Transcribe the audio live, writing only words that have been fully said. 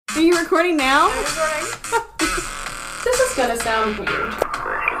Are you recording now? I'm recording. This is gonna sound weird.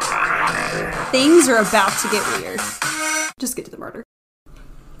 Things are about to get weird. Just get to the murder.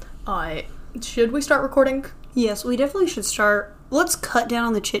 Should we start recording? Yes, we definitely should start. Let's cut down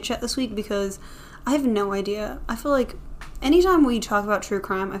on the chit-chat this week because I have no idea. I feel like anytime we talk about true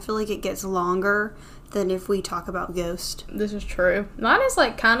crime, I feel like it gets longer than if we talk about ghost. This is true. Mine is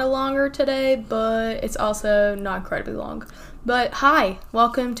kind of longer today, but it's also not incredibly long. But hi,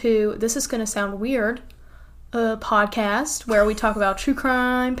 welcome to This Is Gonna Sound Weird, a podcast where we talk about true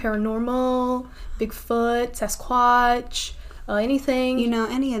crime, paranormal, Bigfoot, Sasquatch, anything. You know,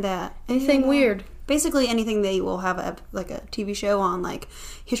 any of that. Anything weird. Basically anything that will have a TV show on, like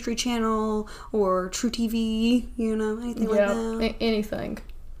History Channel or True TV, you know, anything like that. Anything.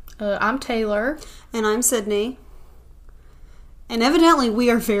 I'm Taylor. And I'm Sydney. And evidently we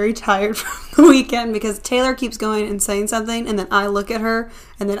are very tired from the weekend because Taylor keeps going and saying something, and then I look at her,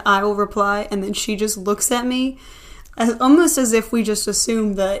 and then I will reply, and then she just looks at me, almost as if we just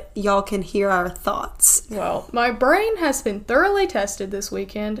assume that y'all can hear our thoughts. Well, my brain has been thoroughly tested this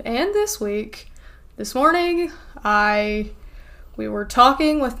weekend and this week. This morning, we were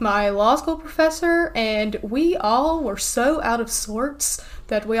talking with my law school professor, and we all were so out of sorts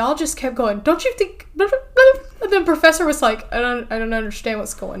that we all just kept going, "Don't you think?" And the professor was like, I don't understand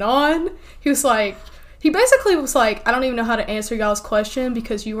what's going on. He basically was like, I don't even know how to answer y'all's question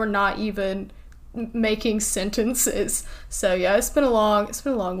because you were not even making sentences. So yeah, it's been a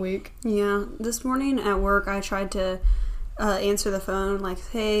long week. Yeah, this morning at work, I tried to answer the phone, like,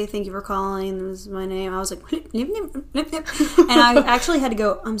 "Hey, thank you for calling, this is my name." I was like, and I actually had to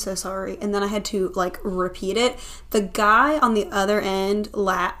go, "I'm so sorry," and then I had to repeat it. The guy on the other end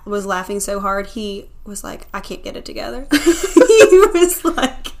was laughing so hard, he was like, "I can't get it together." He was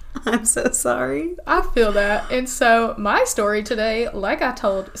like, "I'm so sorry." I feel that. And so my story today, like I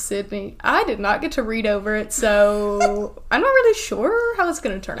told Sydney, I did not get to read over it, so I'm not really sure how it's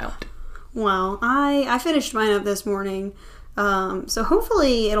going to turn out. Well, I finished mine up this morning, so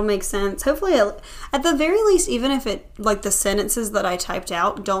hopefully it'll make sense. Hopefully, at the very least, even if the sentences that I typed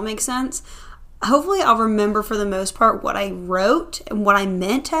out don't make sense, hopefully I'll remember for the most part what I wrote and what I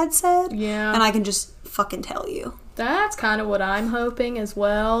meant had said. Yeah. And I can just fucking tell you. That's kind of what I'm hoping as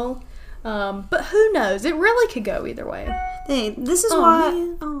well. But who knows? It really could go either way. Hey, this is why...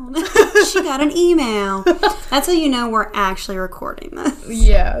 Oh, she got an email. That's how you know we're actually recording this.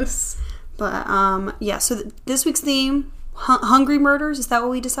 Yes. But, yeah, so this week's theme, hungry murders, is that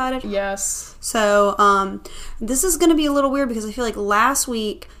what we decided? Yes. So, this is going to be a little weird because I feel like last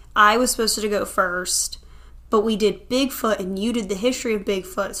week I was supposed to go first, but we did Bigfoot and you did the history of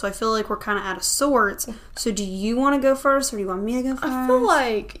Bigfoot, so I feel like we're kind of out of sorts. So do you want to go first or do you want me to go first? I feel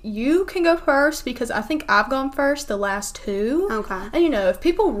like you can go first because I think I've gone first the last two. Okay. And if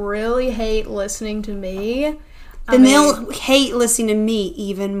people really hate listening to me... Then they'll hate listening to me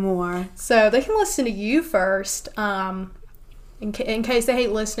even more. So they can listen to you first, in case they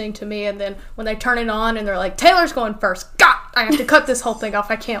hate listening to me, and then when they turn it on and they're like, "Taylor's going first. God, I have to cut this whole thing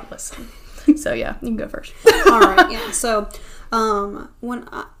off. I can't listen." So yeah, you can go first. All right, yeah. So,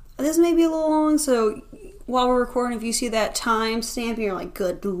 this may be a little long, so while we're recording, if you see that time stamp and you're like,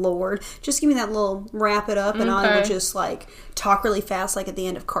 "Good Lord," just give me that little wrap it up, and I will just talk really fast, like at the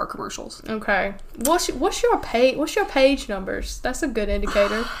end of car commercials. Okay. What's your page numbers? That's a good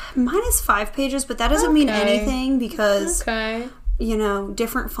indicator. Mine is 5 pages, but that doesn't mean anything because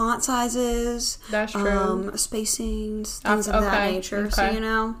different font sizes. That's true. Spacings, things of that nature. Okay.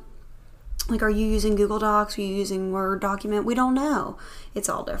 So are you using Google Docs? Are you using Word document? We don't know. It's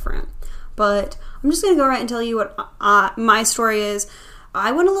all different. But I'm just going to go right and tell you what my story is.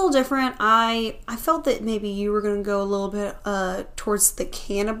 I went a little different. I felt that maybe you were going to go a little bit towards the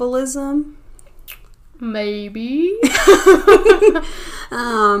cannibalism. Maybe.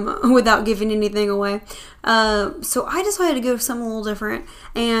 Without giving anything away. So I decided to go something a little different.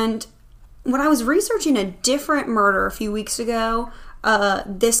 And when I was researching a different murder a few weeks ago,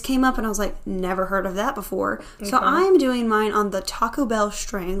 this came up and I was like, never heard of that before. Okay. So I'm doing mine on the Taco Bell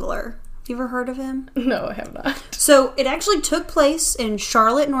Strangler. Have you ever heard of him? No, I have not. So it actually took place in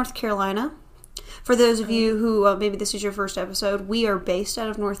Charlotte, North Carolina. For those of you who, maybe this is your first episode, we are based out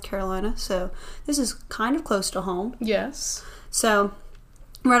of North Carolina, so this is kind of close to home. Yes. So,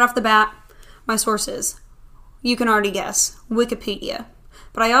 right off the bat, my sources, you can already guess, Wikipedia.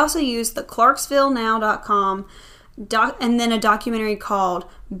 But I also used the ClarksvilleNow.com and then a documentary called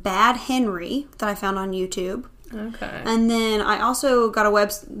Bad Henry that I found on YouTube. Okay. And then I also got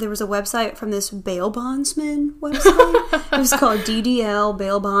there was a website from this bail bondsman website. It was called DDL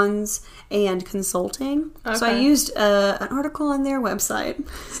Bail Bonds and Consulting. Okay. So I used an article on their website.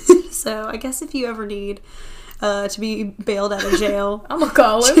 So I guess if you ever need to be bailed out of jail, I'm gonna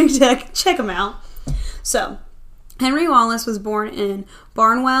call him. check them out. So Henry Wallace was born in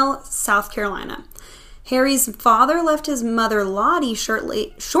Barnwell, South Carolina. Harry's father left his mother Lottie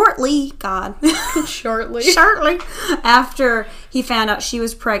shortly after he found out she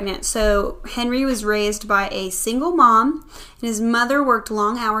was pregnant. So Henry was raised by a single mom, and his mother worked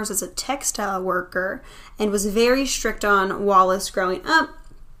long hours as a textile worker and was very strict on Wallace growing up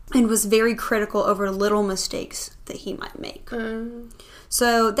and was very critical over little mistakes that he might make.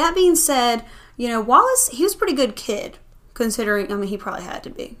 So that being said, Wallace, he was a pretty good kid. Considering, he probably had to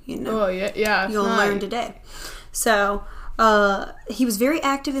be, Oh, yeah. You'll learn today. So, he was very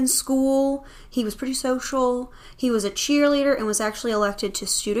active in school. He was pretty social. He was a cheerleader and was actually elected to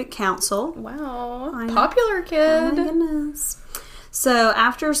student council. Wow. Popular kid. Oh, my goodness. So,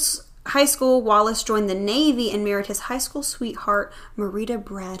 after high school, Wallace joined the Navy and married his high school sweetheart, Marita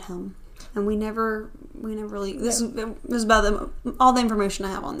Bradham. And we never really... This is about all the information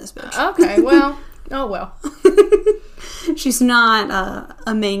I have on this bitch. Okay, well... Oh, well. She's not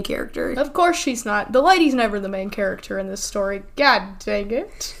a main character. Of course she's not. The lady's never the main character in this story. God dang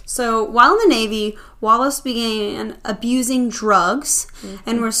it. So, while in the Navy, Wallace began abusing drugs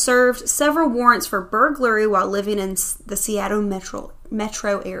and was served several warrants for burglary while living in the Seattle metro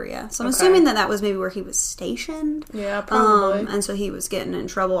area. So, I'm assuming that was maybe where he was stationed. Yeah, probably. And so he was getting in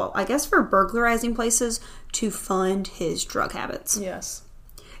trouble, I guess, for burglarizing places to fund his drug habits. Yes.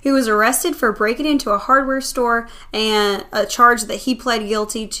 He was arrested for breaking into a hardware store, and a charge that he pled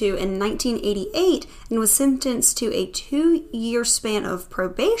guilty to in 1988, and was sentenced to a 2-year span of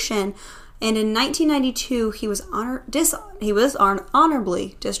probation. And in 1992, he was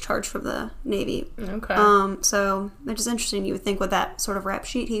honorably discharged from the Navy. Okay. So which is interesting. You would think with that sort of rap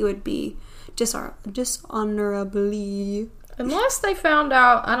sheet, he would be dishonorably. Unless they found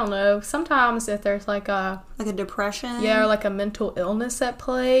out, I don't know, sometimes if there's like a depression. Yeah, or like a mental illness at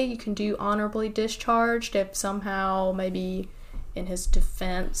play, you can do honorably discharged if somehow maybe in his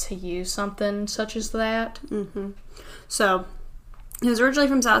defense he used something such as that. Mm-hmm. So, he was originally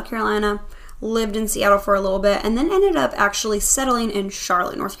from South Carolina, lived in Seattle for a little bit, and then ended up actually settling in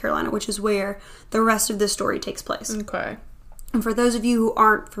Charlotte, North Carolina, which is where the rest of the story takes place. Okay. And for those of you who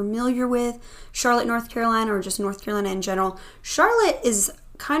aren't familiar with Charlotte, North Carolina, or just North Carolina in general, Charlotte is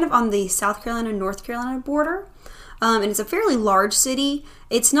kind of on the South Carolina-North Carolina border. And it's a fairly large city.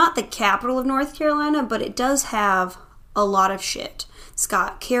 It's not the capital of North Carolina, but it does have a lot of shit. It's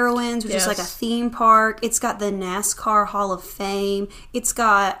got Carowinds, which is like a theme park. It's got the NASCAR Hall of Fame. It's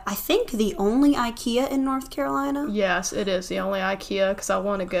got, I think, the only IKEA in North Carolina. Yes, it is the only IKEA, because I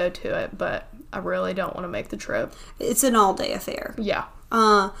want to go to it, but I really don't want to make the trip. It's an all-day affair. Yeah.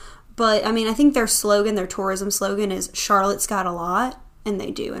 But, I think their tourism slogan is Charlotte's got a lot. And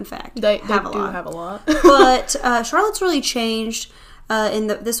they do, in fact, have a lot. But Charlotte's really changed.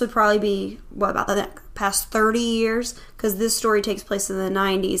 This would probably be, about the past 30 years? Because this story takes place in the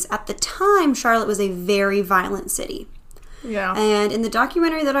 90s. At the time, Charlotte was a very violent city. Yeah. And in the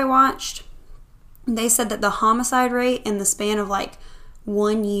documentary that I watched, they said that the homicide rate in the span of,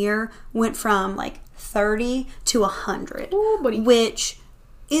 1 year went from, 30 to 100. Ooh, buddy. Which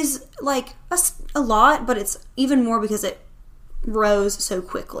is, a lot, but it's even more because it rose so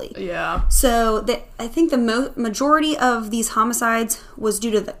quickly. Yeah. So I think the majority of these homicides was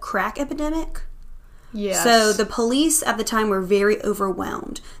due to the crack epidemic. Yes. So the police at the time were very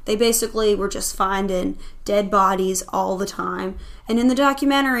overwhelmed. They basically were just finding dead bodies all the time. And in the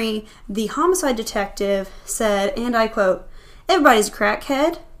documentary, the homicide detective said, and I quote, "Everybody's a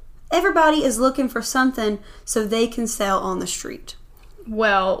crackhead. Everybody is looking for something so they can sell on the street."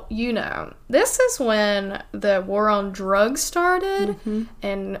 Well, this is when the war on drugs started,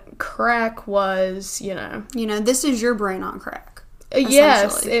 and crack was, this is your brain on crack.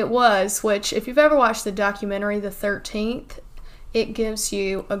 Yes, it was, which, if you've ever watched the documentary, The 13th, it gives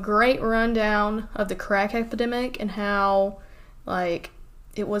you a great rundown of the crack epidemic and how,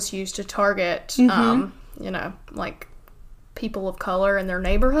 it was used to target, people of color in their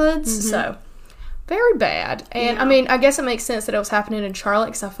neighborhoods, so... Very bad. And, I guess it makes sense that it was happening in Charlotte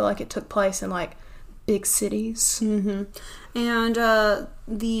because I feel like it took place in, big cities. Mm-hmm. And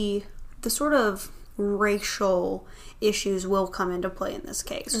the sort of racial issues will come into play in this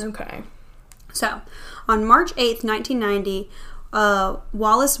case. Okay. So, on March 8th, 1990,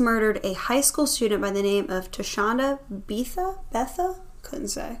 Wallace murdered a high school student by the name of Tashonda Betha? Couldn't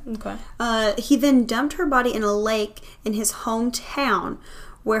say. Okay. He then dumped her body in a lake in his hometown,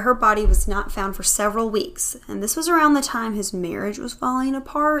 where her body was not found for several weeks. And this was around the time his marriage was falling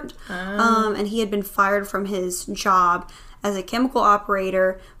apart. And he had been fired from his job as a chemical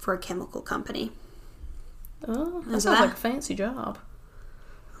operator for a chemical company. Oh, that sounds like a fancy job.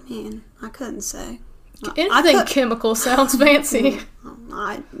 Man, I couldn't say. Anything chemical sounds fancy.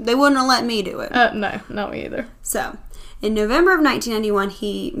 They wouldn't have let me do it. No, not me either. So, in November of 1991,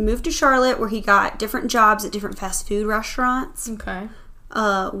 he moved to Charlotte, where he got different jobs at different fast food restaurants. Okay.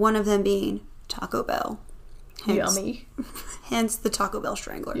 One of them being Taco Bell. Yummy. Hence the Taco Bell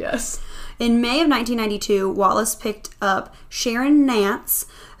Strangler. Yes. In May of 1992, Wallace picked up Sharon Nance,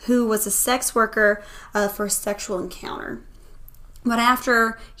 who was a sex worker for a sexual encounter. But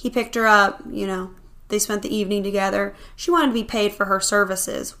after he picked her up, they spent the evening together. She wanted to be paid for her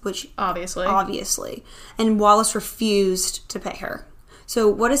services, which obviously. And Wallace refused to pay her. So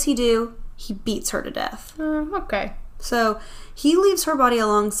what does he do? He beats her to death. Okay. So he leaves her body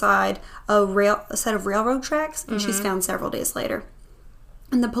alongside a set of railroad tracks, and she's found several days later.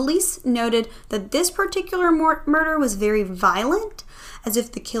 And the police noted that this particular murder was very violent, as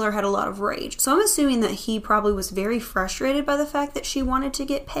if the killer had a lot of rage. So I'm assuming that he probably was very frustrated by the fact that she wanted to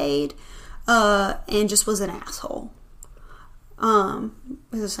get paid, and just was an asshole.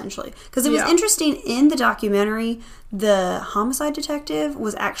 Essentially. Because it was interesting, in the documentary, the homicide detective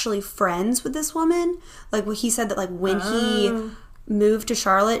was actually friends with this woman. Like, he said that, like, when he moved to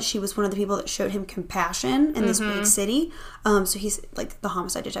Charlotte, she was one of the people that showed him compassion in this big city. So he's, like, the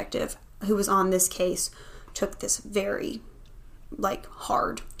homicide detective who was on this case took this very, like,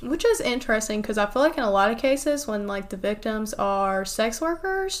 hard. Which is interesting, because I feel like in a lot of cases, when, like, the victims are sex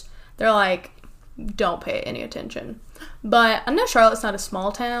workers, they're like, don't pay any attention. But I know Charlotte's not a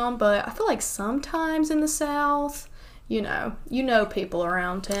small town, but I feel like sometimes in the South, you know people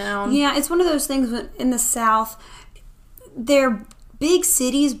around town. Yeah, it's one of those things in the South, they're big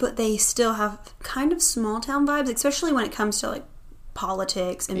cities, but they still have kind of small town vibes, especially when it comes to, like,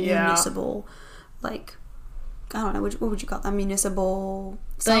 politics and municipal, like, I don't know, what would you call that? Municipal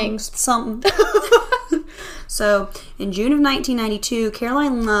things. Something. So, in June of 1992,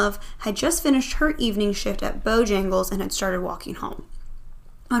 Caroline Love had just finished her evening shift at Bojangles and had started walking home.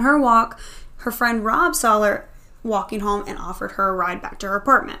 On her walk, her friend Rob saw her walking home and offered her a ride back to her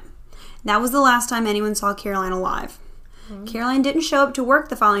apartment. That was the last time anyone saw Caroline alive. Caroline didn't show up to work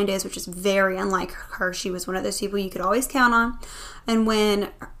the following days, which is very unlike her. She was one of those people you could always count on. And when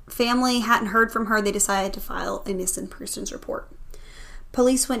family hadn't heard from her, they decided to file a missing persons report.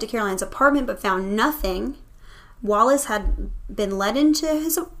 Police went to Caroline's apartment but found nothing. Wallace had been led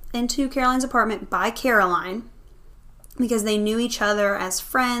into Caroline's apartment by Caroline because they knew each other as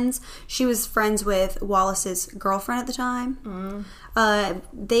friends. She was friends with Wallace's girlfriend at the time.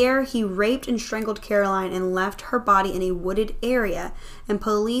 There, he raped and strangled Caroline and left her body in a wooded area, and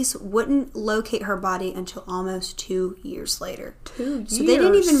police wouldn't locate her body until almost 2 years later. 2 years? So they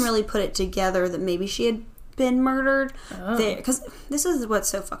didn't even really put it together that maybe she had been murdered. Because this is what's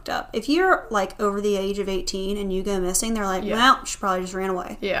so fucked up. If you're, like, over the age of 18 and you go missing, they're like, well, she probably just ran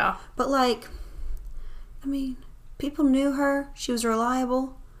away. Yeah. But, like, I mean, people knew her. She was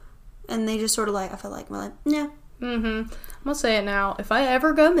reliable. And they just sort of, like, I feel like, well, yeah. I'm gonna say it now. If I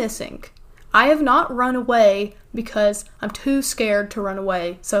ever go missing, I have not run away because I'm too scared to run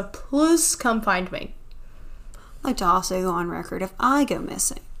away. So please come find me. I'd like to also go on record. If I go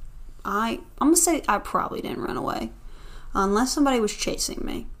missing, I'm gonna say I probably didn't run away. Unless somebody was chasing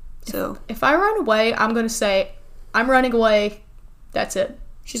me. So if I run away, I'm gonna say, I'm running away. That's it.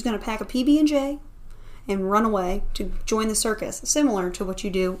 She's gonna pack a PB&J and run away to join the circus. Similar to what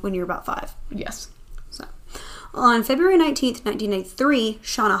you do when you're about 5. Yes. So, on February 19th, 1983,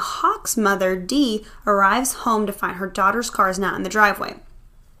 Shauna Hawk's mother, Dee, arrives home to find her daughter's car is not in the driveway.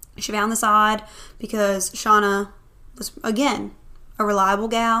 She found this odd because Shauna was, again, a reliable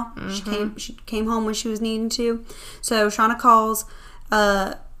gal. She came home when she was needing to. So Dee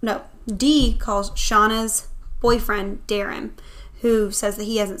calls Shauna's boyfriend, Darren, who says that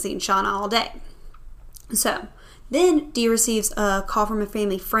he hasn't seen Shauna all day. So, then Dee receives a call from a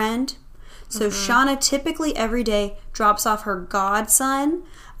family friend. So Shauna typically every day drops off her godson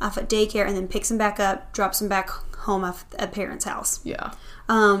off at daycare and then picks him back up, drops him back home at parents' house. Yeah.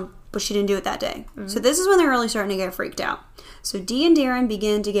 But she didn't do it that day. So this is when they're really starting to get freaked out. So Dee and Darren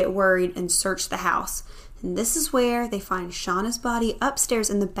begin to get worried and search the house. And this is where they find Shauna's body upstairs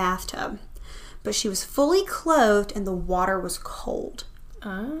in the bathtub. But she was fully clothed and the water was cold.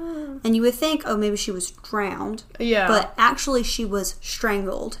 Oh. And you would think, oh, maybe she was drowned. Yeah. But actually she was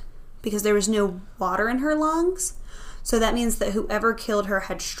strangled because there was no water in her lungs. So that means that whoever killed her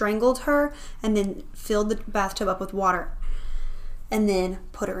had strangled her and then filled the bathtub up with water and then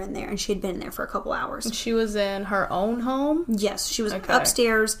put her in there. And she had been in there for a couple hours. And she was in her own home? Yes, she was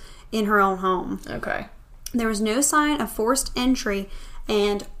upstairs in her own home. Okay. There was no sign of forced entry,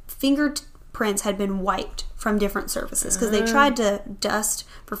 and fingerprints had been wiped from different surfaces because they tried to dust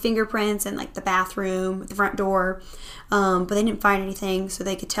for fingerprints in like the bathroom, the front door, but they didn't find anything, so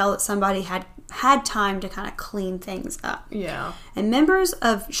they could tell that somebody had time to kind of clean things up. Yeah. And members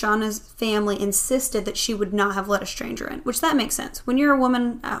of Shauna's family insisted that she would not have let a stranger in, which that makes sense. When you're a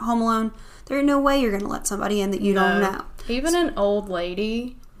woman at home alone, there's no way you're going to let somebody in that you don't know. Even an old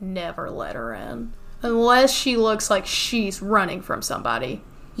lady, never let her in. Unless she looks like she's running from somebody.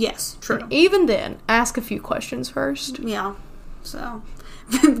 Yes, true. And even then, ask a few questions first. Yeah. So,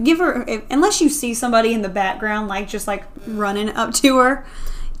 give her, unless you see somebody in the background, like, just, like, running up to her,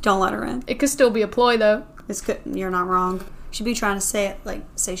 don't let her in. It could still be a ploy, though. You're not wrong. She'd be trying to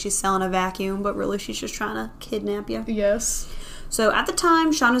say she's selling a vacuum, but really she's just trying to kidnap you. Yes. So, at the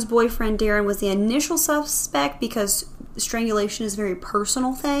time, Shauna's boyfriend, Darren, was the initial suspect because strangulation is a very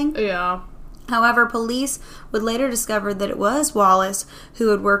personal thing. Yeah. However, police would later discover that it was Wallace who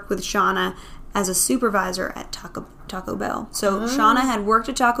had worked with Shauna as a supervisor at Taco Bell. So Shauna had worked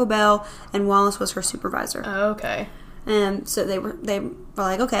at Taco Bell, and Wallace was her supervisor. Okay. And so they were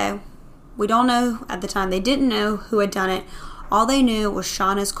like, okay, we don't know at the time. They didn't know who had done it. All they knew was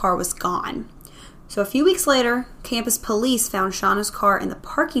Shauna's car was gone. So a few weeks later, campus police found Shauna's car in the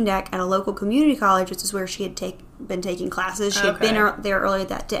parking deck at a local community college, which is where she had been taking classes. She had been there earlier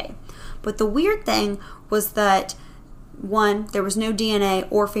that day. But the weird thing was that, one, there was no DNA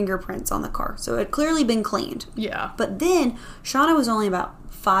or fingerprints on the car. So it had clearly been cleaned. Yeah. But then, Shauna was only about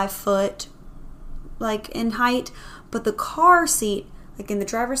 5 foot, like, in height. But the car seat, like, in the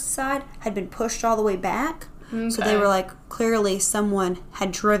driver's side, had been pushed all the way back. Okay. So they were like, clearly someone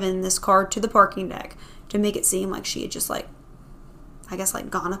had driven this car to the parking deck to make it seem like she had just, like, I guess, like,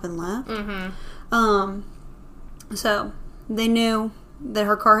 gone up and left. Mm-hmm. So they knew that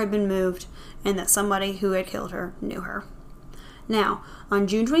her car had been moved and that somebody who had killed her knew her. Now, on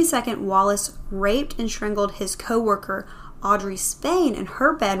June 22nd, Wallace raped and strangled his co-worker, Audrey Spain, in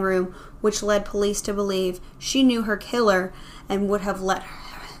her bedroom, which led police to believe she knew her killer and would have let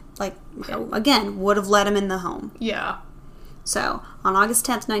would have let him in the home. Yeah. So, on August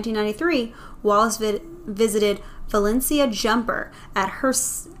 10th, 1993, Wallace visited Valencia Jumper at her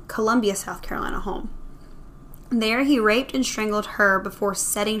Columbia, South Carolina home. There, he raped and strangled her before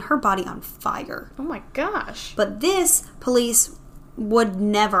setting her body on fire. Oh my gosh. But this, police would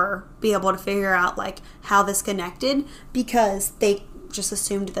never be able to figure out, like, how this connected because they just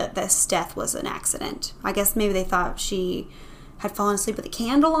assumed that this death was an accident. I guess maybe they thought she had fallen asleep with a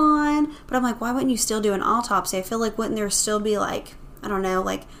candle on. But I'm like, why wouldn't you still do an autopsy? I feel like wouldn't there still be, like, I don't know,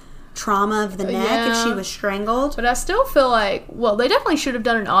 like, trauma of the neck if she was strangled? But I still feel like, well, they definitely should have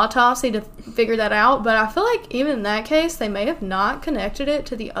done an autopsy to figure that out, but I feel like even in that case, they may have not connected it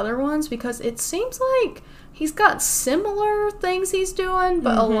to the other ones because it seems like he's got similar things he's doing,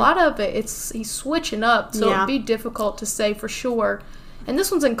 but a lot of it, he's switching up, so it'd be difficult to say for sure. And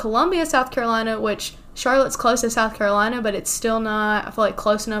this one's in Columbia, South Carolina, which Charlotte's close to South Carolina, but it's still not, I feel like,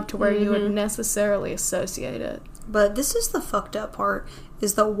 close enough to where you would necessarily associate it. But this is the fucked up part,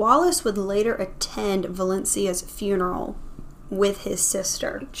 is that Wallace would later attend Valencia's funeral with his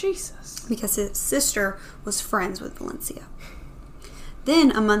sister. Jesus. Because his sister was friends with Valencia.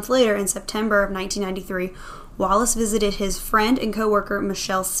 Then, a month later, in September of 1993, Wallace visited his friend and co-worker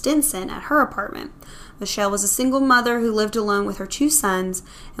Michelle Stinson at her apartment. Michelle was a single mother who lived alone with her 2 sons,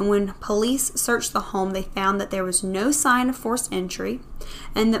 and when police searched the home, they found that there was no sign of forced entry,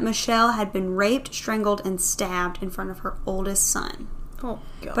 and that Michelle had been raped, strangled, and stabbed in front of her oldest son. Oh,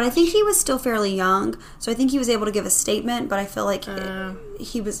 gosh. But I think he was still fairly young, so I think he was able to give a statement, but I feel like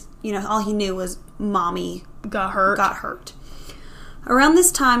he was, all he knew was mommy got hurt. Around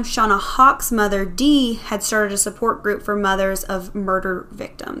this time, Shauna Hawk's mother, Dee, had started a support group for mothers of murder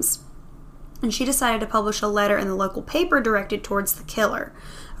victims. And she decided to publish a letter in the local paper directed towards the killer.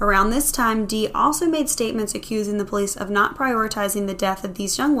 Around this time, Dee also made statements accusing the police of not prioritizing the death of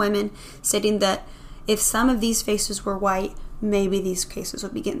these young women, stating that if some of these faces were white, maybe these cases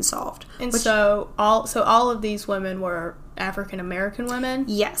would be getting solved. And so all of these women were African American women?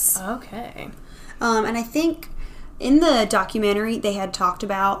 Yes. Okay. And I think in the documentary they had talked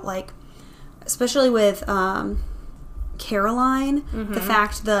about, like, especially with Caroline, the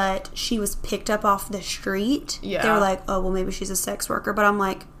fact that she was picked up off the street. Yeah. They were like, oh, well, maybe she's a sex worker. But I'm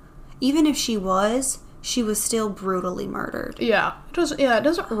like, even if she was still brutally murdered. Yeah. It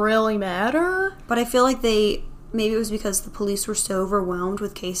doesn't really matter. But I feel like they maybe it was because the police were so overwhelmed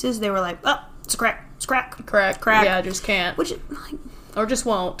with cases, they were like, oh, it's a crack. Correct. Yeah, I just can't. Which, like... Or just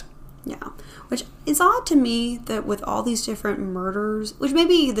won't. Yeah. Which is odd to me that with all these different murders, which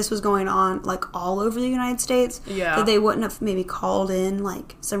maybe this was going on, like, all over the United States, that they wouldn't have maybe called in,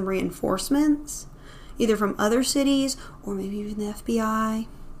 like, some reinforcements, either from other cities or maybe even the FBI.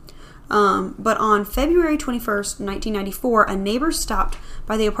 But on February 21st, 1994, a neighbor stopped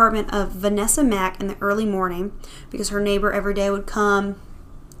by the apartment of Vanessa Mack in the early morning because her neighbor every day would come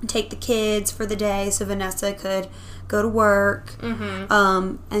and take the kids for the day so Vanessa could go to work.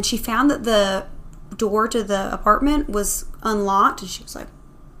 And she found that the door to the apartment was unlocked, and she was like,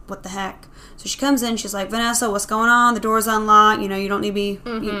 what the heck? So she comes in, she's like, Vanessa, what's going on? The door's unlocked, you know, you don't need to be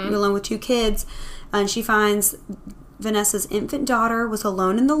you're alone with 2 kids. And she finds Vanessa's infant daughter was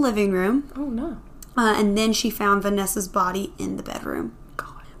alone in the living room. Oh, no. And then she found Vanessa's body in the bedroom.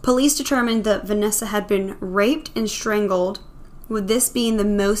 God. Police determined that Vanessa had been raped and strangled, with this being the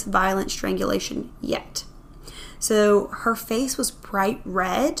most violent strangulation yet. So her face was bright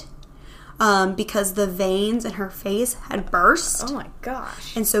red because the veins in her face had burst. Oh, my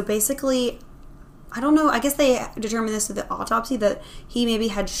gosh. And so basically... I don't know, I guess they determined this at the autopsy, that he maybe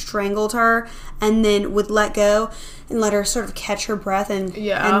had strangled her and then would let go and let her sort of catch her breath, and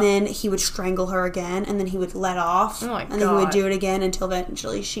then he would strangle her again, and then he would let off, and then he would do it again until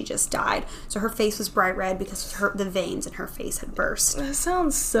eventually she just died. So her face was bright red because the veins in her face had burst. That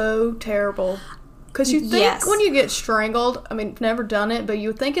sounds so terrible. Because you think when you get strangled, I mean, I've never done it, but you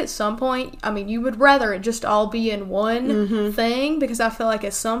would think at some point, I mean, you would rather it just all be in one thing, because I feel like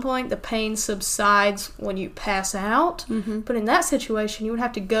at some point the pain subsides when you pass out. But in that situation, you would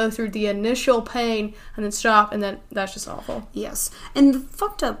have to go through the initial pain and then stop, and then that's just awful. Yes. And the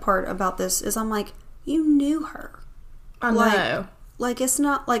fucked up part about this is I'm like, you knew her. I know. Like, it's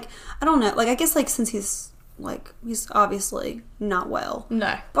not, like, I don't know. Like, I guess, like, since he's obviously not well.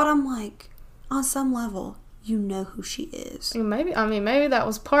 No. But I'm like... on some level, you know who she is. Maybe that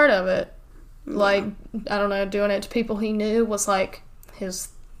was part of it. Like, I don't know, doing it to people he knew was like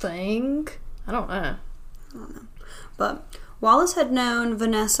his thing. I don't know. But Wallace had known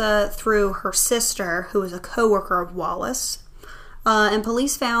Vanessa through her sister, who was a co-worker of Wallace. And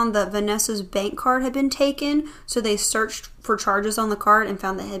police found that Vanessa's bank card had been taken, so they searched for charges on the card and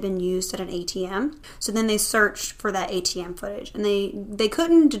found that it had been used at an ATM. So then they searched for that ATM footage, and they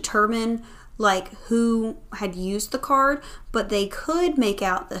couldn't determine like who had used the card, but they could make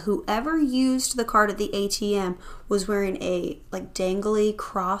out that whoever used the card at the ATM was wearing a like dangly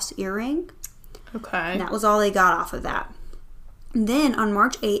cross earring. Okay. And that was all they got off of that. And then on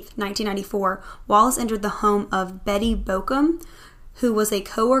March 8th, 1994, Wallace entered the home of Betty Bokum, who was a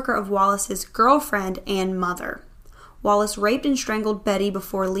co-worker of Wallace's girlfriend and mother. Wallace raped and strangled Betty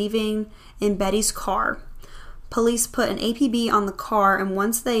before leaving in Betty's car. Police put an APB on the car, and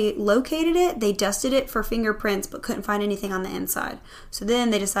once they located it, they dusted it for fingerprints but couldn't find anything on the inside. So then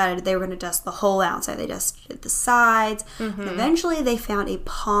they decided they were going to dust the whole outside. They dusted the sides. And eventually they found a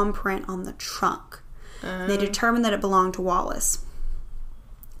palm print on the trunk. They determined that it belonged to Wallace.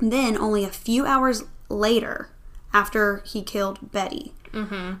 And then only a few hours later, after he killed Betty,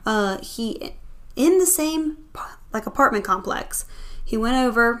 he, in the same like apartment complex, he went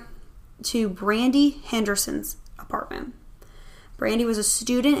over to Brandy Henderson's apartment. Brandy was a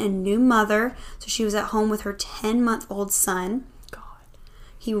student and new mother, so she was at home with her 10-month-old son. God.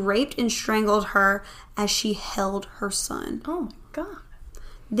 He raped and strangled her as she held her son. Oh my God.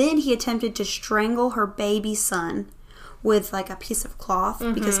 Then he attempted to strangle her baby son with like a piece of cloth,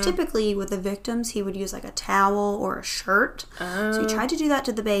 because typically with the victims he would use like a towel or a shirt. So he tried to do that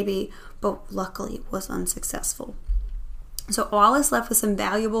to the baby, but luckily it was unsuccessful. So Wallace left with some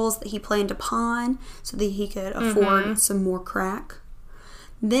valuables that he planned to pawn so that he could afford some more crack.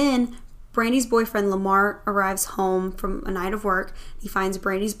 Then Brandy's boyfriend Lamar arrives home from a night of work. He finds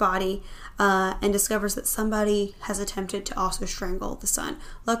Brandy's body and discovers that somebody has attempted to also strangle the son.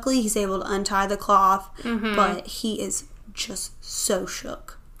 Luckily, he's able to untie the cloth, but he is just so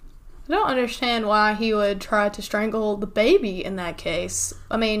shook. I don't understand why he would try to strangle the baby in that case.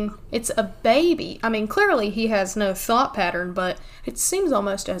 I mean, it's a baby. I mean, clearly he has no thought pattern, but it seems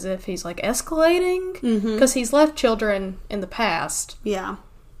almost as if he's like escalating, because he's left children in the past. Yeah.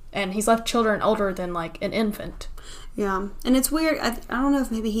 And he's left children older than like an infant. Yeah. And it's weird. I don't know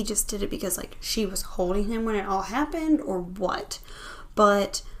if maybe he just did it because like she was holding him when it all happened or what.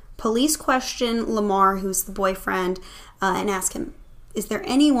 But police question Lamar, who's the boyfriend, and ask him, is there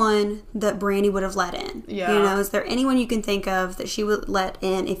anyone that Brandy would have let in? Yeah. You know, is there anyone you can think of that she would let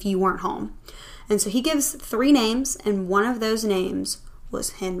in if you weren't home? And so he gives 3 names, and one of those names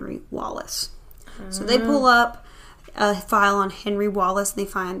was Henry Wallace. So they pull up a file on Henry Wallace, and they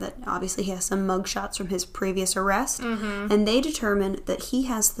find that obviously he has some mugshots from his previous arrest, and they determine that he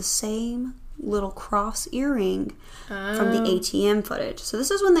has the same little cross earring from the ATM footage. So this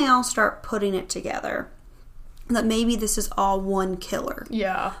is when they all start putting it together, that maybe this is all one killer.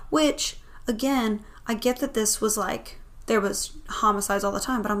 Yeah. Which, again, I get that this was like, there was homicides all the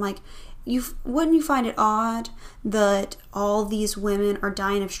time, but I'm like, wouldn't you find it odd that all these women are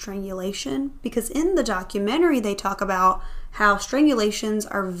dying of strangulation? Because in the documentary they talk about how strangulations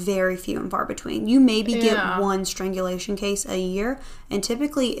are very few and far between. You maybe get one strangulation case a year, and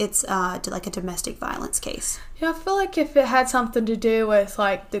typically it's like a domestic violence case. Yeah, I feel like if it had something to do with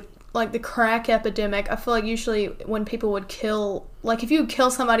like the crack epidemic, I feel like usually when people would kill, like if you would kill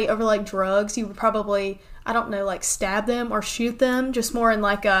somebody over like drugs, you would probably, I don't know, like stab them or shoot them, just more in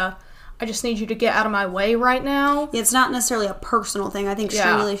like a, I just need you to get out of my way right now. Yeah, it's not necessarily a personal thing. I think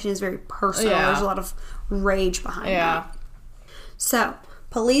strangulation is very personal. Yeah. There's a lot of rage behind that. So,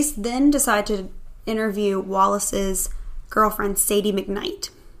 police then decide to interview Wallace's girlfriend, Sadie McKnight.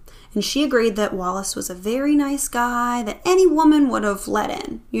 And she agreed that Wallace was a very nice guy that any woman would have let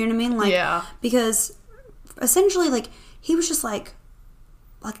in. You know what I mean? Like, because essentially, like, he was just like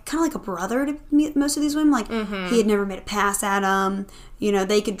kind of like a brother to most of these women. Like, he had never made a pass at them. You know,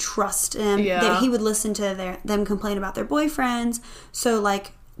 they could trust him. That he would listen to them complain about their boyfriends. So,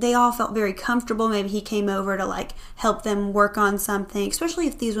 like, they all felt very comfortable. Maybe he came over to, like, help them work on something. Especially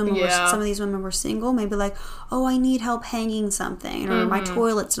if these women some of these women were single. Maybe like, oh, I need help hanging something. Or my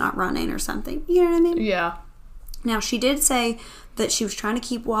toilet's not running or something. You know what I mean? Yeah. Now, she did say that she was trying to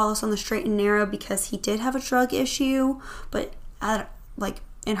keep Wallace on the straight and narrow because he did have a drug issue. But,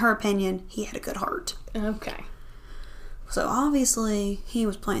 in her opinion, he had a good heart. Okay. So, obviously, he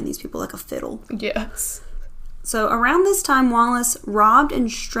was playing these people like a fiddle. Yes. So, around this time, Wallace robbed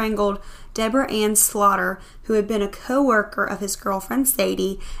and strangled Deborah Ann Slaughter, who had been a co-worker of his girlfriend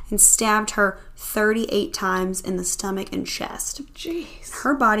Sadie, and stabbed her 38 times in the stomach and chest. Jeez.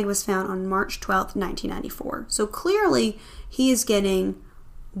 Her body was found on March 12th, 1994. So, clearly, he is getting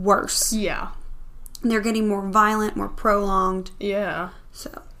worse. Yeah. They're getting more violent, more prolonged. Yeah.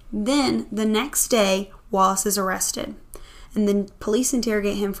 So, then, the next day, Wallace is arrested. And then police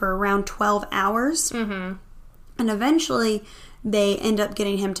interrogate him for around 12 hours. And eventually, they end up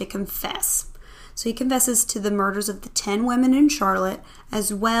getting him to confess. So he confesses to the murders of the 10 women in Charlotte,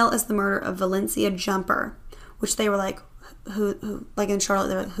 as well as the murder of Valencia Jumper, which they were like, who like in Charlotte,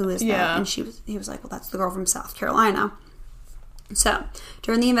 they're like, who is that? And he was like, well, that's the girl from South Carolina. So,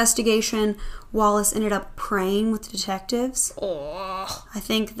 during the investigation, Wallace ended up praying with detectives. Oh. I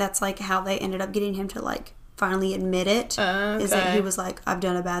think that's like how they ended up getting him to like finally admit it. Is that he was like, I've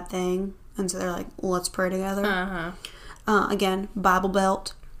done a bad thing. And so they're like, well, let's pray together. Again, Bible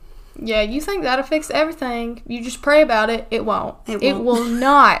Belt. Yeah, you think that'll fix everything. You just pray about it. It won't. It will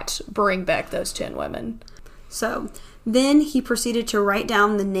not bring back those 10 women. So, then he proceeded to write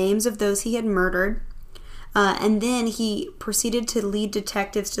down the names of those he had murdered. And then he proceeded to lead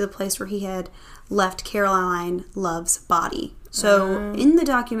detectives to the place where he had left Caroline Love's body. So, in the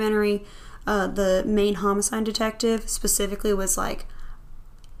documentary, the main homicide detective specifically was like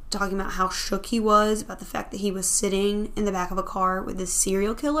talking about how shook he was about the fact that he was sitting in the back of a car with this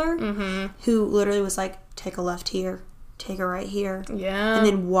serial killer who literally was like, take a left here, take a right here. Yeah. And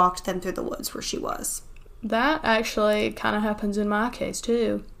then walked them through the woods where she was. That actually kind of happens in my case,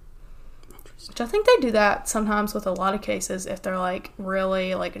 too. Which I think they do that sometimes with a lot of cases if they're like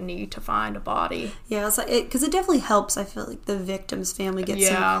really like need to find a body. Yeah, it's like because it definitely helps. I feel like the victim's family gets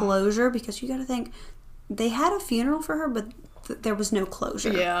some closure, because you got to think they had a funeral for her, but there was no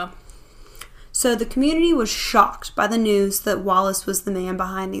closure. Yeah. So the community was shocked by the news that Wallace was the man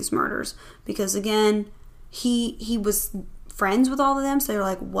behind these murders, because again, he was friends with all of them. So they're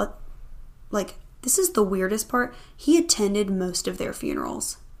like, what? Like, this is the weirdest part. He attended most of their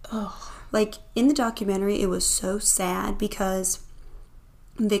funerals. Ugh. Like, in the documentary, it was so sad because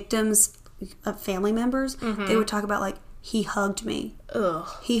victims, family members, they would talk about, like, he hugged me. Ugh.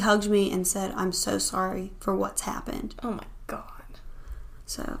 He hugged me and said, I'm so sorry for what's happened. Oh, my God.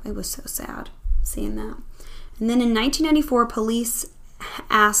 So, it was so sad seeing that. And then in 1994, police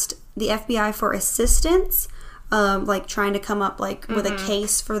asked the FBI for assistance, like, trying to come up, like, with a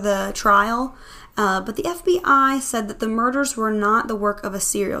case for the trial. But the FBI said that the murders were not the work of a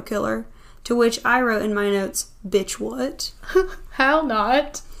serial killer. To which I wrote in my notes, bitch, what? How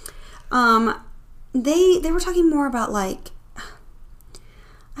not? They were talking more about, like,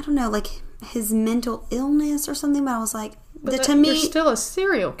 I don't know, like his mental illness or something, but I was like, to me, you're still a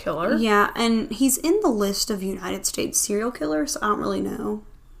serial killer. Yeah, and he's in the list of United States serial killers, so I don't really know.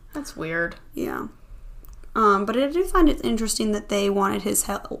 That's weird. Yeah. But I do find it interesting that they wanted his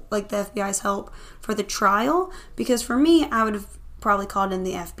help, like the FBI's help for the trial, because for me, I would have probably called in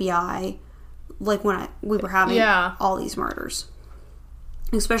the FBI, like when we were having all these murders,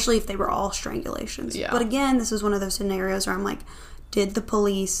 especially if they were all strangulations. Yeah. But again, this is one of those scenarios where I'm like, did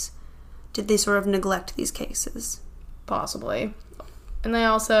they sort of neglect these cases? Possibly. And they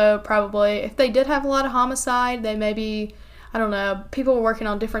also probably, if they did have a lot of homicide, they maybe, I don't know, people were working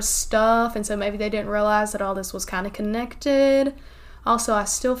on different stuff, and so maybe they didn't realize that all this was kind of connected. Also, I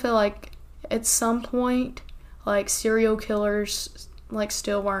still feel like at some point, like, serial killers, like,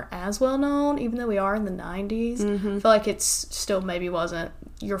 still weren't as well known, even though we are in the 90s. Mm-hmm. I feel like it's still maybe wasn't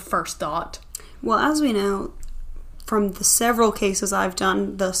your first thought. Well, as we know, from the several cases I've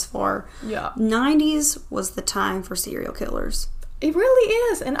done thus far, 90s was the time for serial killers. It really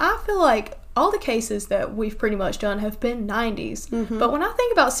is, and I feel like all the cases that we've pretty much done have been 90s. Mm-hmm. But when I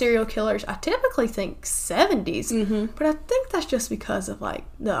think about serial killers, I typically think 70s. Mm-hmm. But I think that's just because of, like,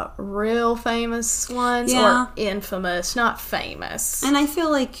 the real famous ones or infamous, not famous. And I feel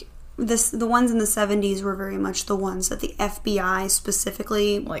like the ones in the 70s were very much the ones that the FBI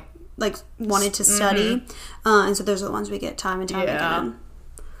specifically like wanted to study. Mm-hmm. And so those are the ones we get time and time again.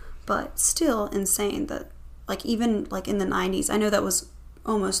 But still insane that, like, even, like, in the 90s, I know that was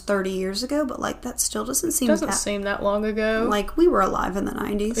almost 30 years ago, but, like, that still doesn't seem that long ago. Like, we were alive in the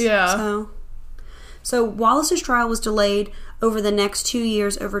 90s. Yeah. So Wallace's trial was delayed over the next 2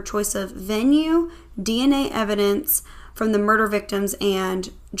 years over choice of venue, DNA evidence from the murder victims,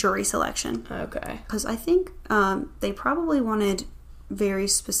 and jury selection. Okay. Because I think they probably wanted very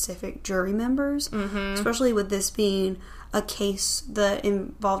specific jury members, especially with this being a case that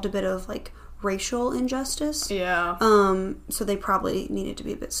involved a bit of, like, racial injustice. Yeah. So they probably needed to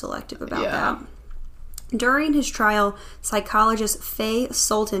be a bit selective about that. During his trial, psychologist Faye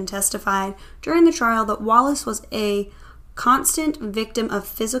Sultan testified during the trial that Wallace was a constant victim of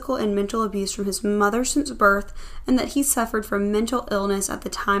physical and mental abuse from his mother since birth, and that he suffered from mental illness at the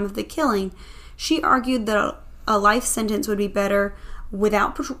time of the killing. She argued that a life sentence would be better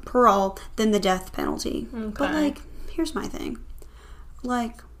without parole than the death penalty. Okay. But, like, here's my thing.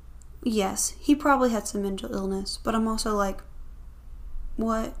 Like, yes, he probably had some mental illness, but I'm also like,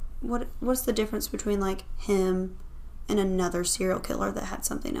 what's the difference between, like, him and another serial killer that had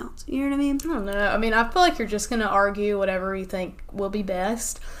something else? You know what I mean? I don't know. I mean, I feel like you're just going to argue whatever you think will be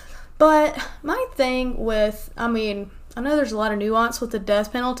best. But my thing with, I mean, I know there's a lot of nuance with the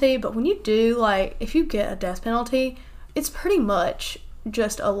death penalty, but when you do, like, if you get a death penalty, it's pretty much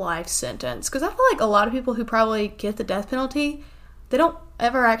just a life sentence. Because I feel like a lot of people who probably get the death penalty, they don't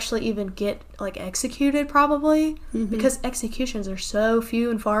ever actually even get, like, executed, probably. Mm-hmm. Because executions are so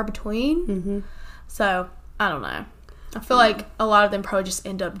few and far between. Mm-hmm. So, I don't know. I feel like a lot of them probably just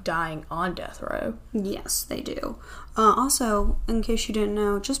end up dying on death row. Yes, they do. Also, in case you didn't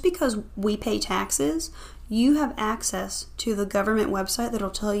know, just because we pay taxes, you have access to the government website that'll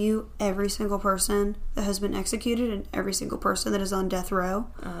tell you every single person that has been executed and every single person that is on death row.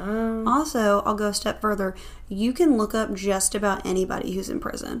 Also, I'll go a step further. You can look up just about anybody who's in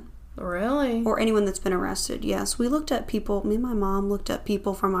prison. Really? Or anyone that's been arrested. Yes, we looked at people, me and my mom looked at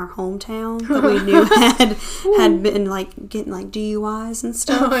people from our hometown that we knew had been, like, getting, like, DUIs and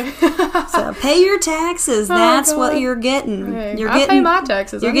stuff. So pay your taxes. That's what you're getting. Okay. I pay my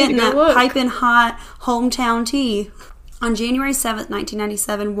taxes. You're getting that piping hot hometown tea. On January 7th,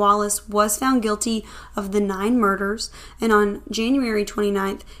 1997, Wallace was found guilty of the 9 murders, and on January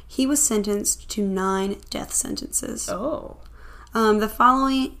 29th, he was sentenced to 9 death sentences. Oh.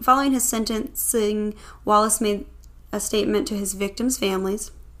 Following his sentencing, Wallace made a statement to his victims'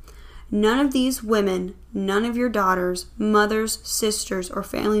 families. None of these women, none of your daughters, mothers, sisters, or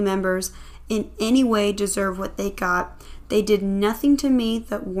family members in any way deserve what they got. They did nothing to me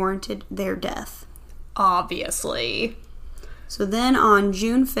that warranted their death. Obviously. So then on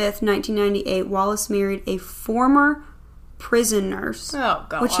June 5th, 1998, Wallace married a former prison nurse. Oh,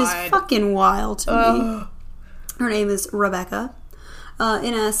 God. Which is fucking wild to me. Her name is Rebecca.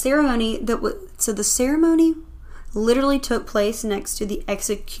 In a ceremony so the ceremony literally took place next to the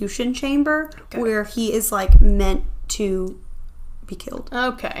execution chamber, where he is, like, meant to be killed.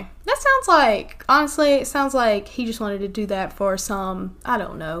 Okay. That sounds like, honestly, it sounds like he just wanted to do that for some, I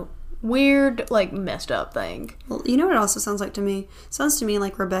don't know, weird, like, messed up thing. Well, you know what it also sounds like to me? It sounds to me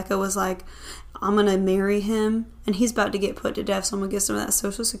like Rebecca was like, I'm going to marry him, and he's about to get put to death, so I'm going to get some of that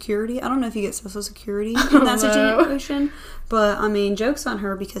Social Security. I don't know if you get Social Security in that situation, but, I mean, joke's on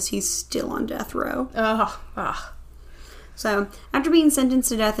her because he's still on death row. So, after being sentenced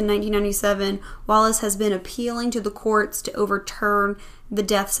to death in 1997, Wallace has been appealing to the courts to overturn the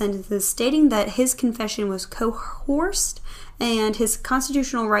death sentences, stating that his confession was coerced and his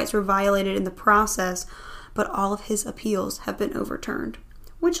constitutional rights were violated in the process, but all of his appeals have been overturned.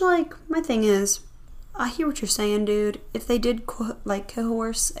 Which, like, my thing is, I hear what you're saying, dude. If they did,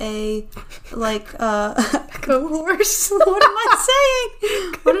 coerce a, Cohorse? What am I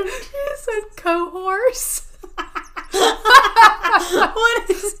saying? What did You said cohorse? what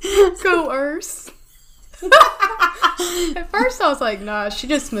is... Coerce. At first I was like, nah, she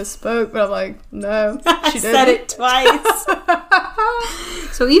just misspoke, but I'm like, no, she didn't. said it twice.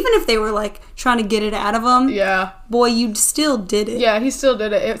 So even if they were, like, trying to get it out of him, Yeah. boy, you still did it. Yeah, he still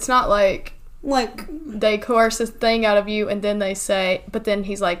did it. It's not like Like, they coerce this thing out of you and then they say, but then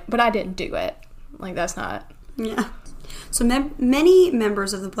he's like, but I didn't do it. Like, that's not. yeah. So many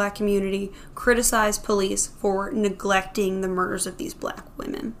members of the black community criticize police for neglecting the murders of these black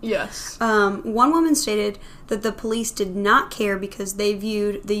women. Yes. One woman stated that the police did not care because they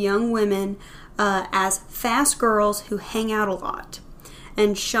viewed the young women as fast girls who hang out a lot.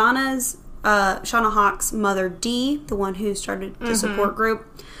 And Shauna Hawk's mother, Dee, the one who started the support group,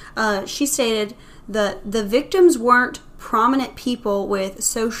 she stated that the victims weren't prominent people with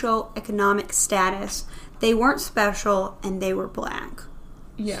social economic status. They weren't special, and they were black.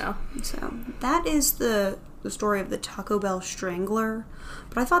 Yeah. So that is the story of the Taco Bell Strangler.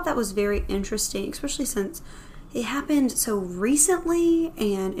 But I thought that was very interesting, especially since it happened so recently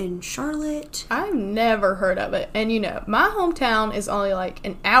and in Charlotte. I've never heard of it. And, my hometown is only like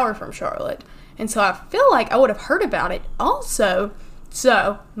an hour from Charlotte. And so I feel like I would have heard about it also.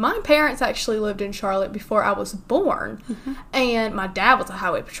 So, my parents actually lived in Charlotte before I was born. And my dad was a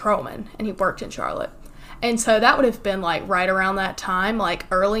highway patrolman, and he worked in Charlotte. And so that would have been like right around that time, like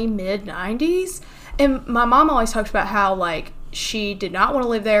early mid-90s. And my mom always talked about how like she did not want to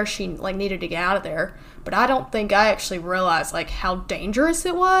live there. She like needed to get out of there. But I don't think I actually realized like how dangerous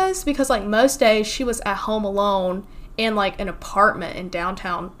it was, because like most days she was at home alone in like an apartment in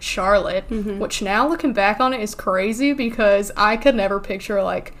downtown Charlotte, which now looking back on it is crazy because I could never picture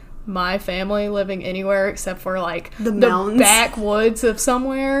like my family living anywhere except for like The mountains. backwoods of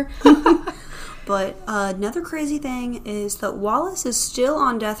somewhere. But another crazy thing is that Wallace is still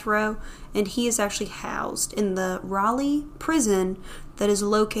on death row, and he is actually housed in the Raleigh prison that is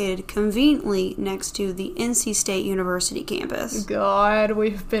located conveniently next to the NC State University campus. God,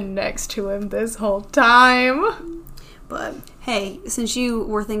 we've been next to him this whole time. But hey, since you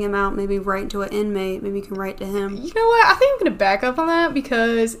were thinking about maybe writing to an inmate, maybe you can write to him. You know what? I think I'm gonna back up on that,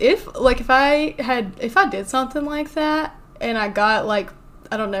 because if I did something like that and I got like,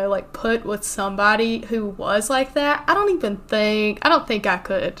 I don't know, like put with somebody who was like that, I don't think I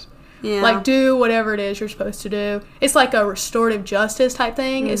could. Yeah. Like do whatever it is you're supposed to do. It's like a restorative justice type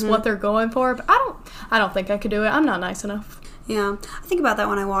thing is what they're going for, but I don't think I could do it. I'm not nice enough. Yeah. I think about that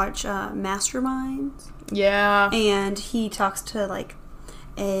when I watch Masterminds. Yeah. And he talks to like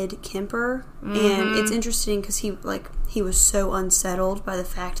Ed Kemper, and it's interesting because he was so unsettled by the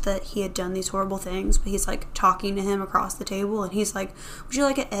fact that he had done these horrible things, but he's like talking to him across the table, and he's like, would you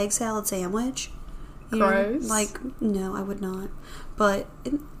like an egg salad sandwich? You know? Gross. Like, no, I would not. But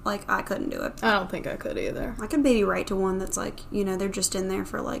I couldn't do it. I don't think I could either. I could maybe write to one that's like, they're just in there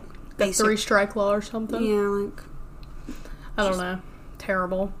for like basic 3-strike law or something. Yeah, like I don't know.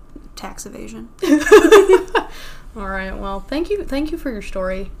 Terrible. tax evasion. All right. Well, thank you for your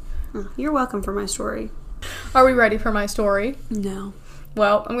story. You're welcome for my story. Are we ready for my story? No.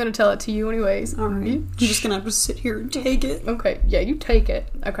 Well, I'm going to tell it to you anyways. All right. You're just going to have to sit here and take it. Okay. Yeah, you take it.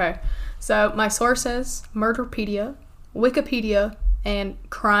 Okay. So, my sources, Murderpedia, Wikipedia, and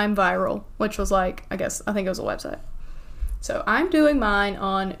Crime Viral, which was like, I think it was a website. So, I'm doing mine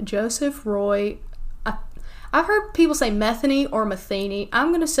on Joseph Roy. I've heard people say Metheny or Matheny. I'm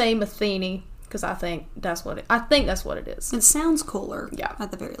going to say Matheny because I think that's what it is. It sounds cooler. Yeah.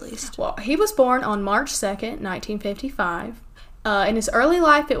 At the very least. Well, he was born on March 2nd, 1955. In his early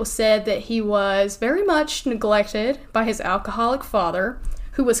life, it was said that he was very much neglected by his alcoholic father,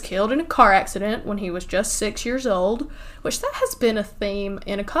 who was killed in a car accident when he was just 6 years old, which that has been a theme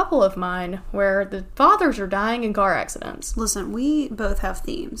in a couple of mine, where the fathers are dying in car accidents. Listen, we both have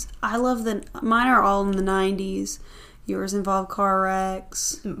themes. Mine are all in the 90s. Yours involve car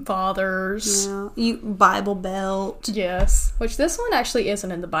wrecks. Fathers. Yeah. Bible Belt. Yes. Which this one actually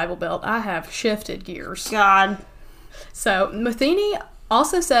isn't in the Bible Belt. I have shifted gears. God. So, Matheny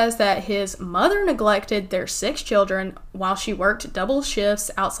also says that his mother neglected their 6 children while she worked double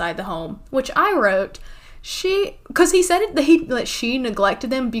shifts outside the home, which I wrote, because he said that she neglected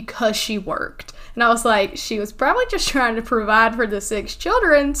them because she worked. And I was like, she was probably just trying to provide for the 6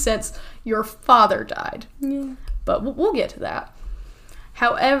 children since your father died. Yeah. But we'll get to that.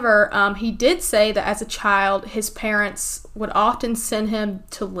 However, he did say that as a child, his parents would often send him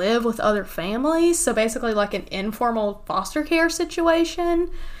to live with other families. So basically like an informal foster care situation.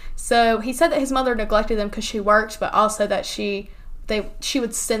 So he said that his mother neglected them because she worked, but also that she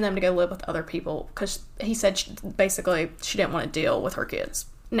would send them to go live with other people because he said basically she didn't want to deal with her kids.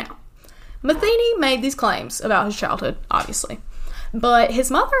 Now, Matheny made these claims about his childhood, obviously. But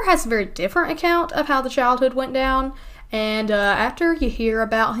his mother has a very different account of how the childhood went down. And after you hear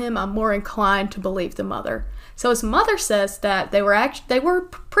about him, I'm more inclined to believe the mother. So his mother says that they were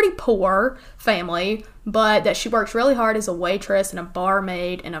pretty poor family, but that she worked really hard as a waitress and a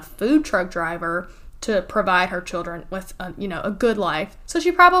barmaid and a food truck driver to provide her children with a good life. So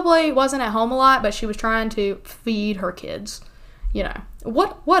she probably wasn't at home a lot, but she was trying to feed her kids.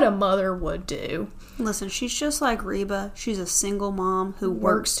 What a mother would do. Listen, she's just like Reba. She's a single mom who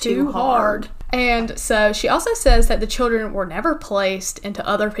works too hard. And so she also says that the children were never placed into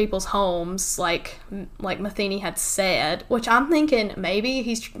other people's homes like Matheny had said, which I'm thinking maybe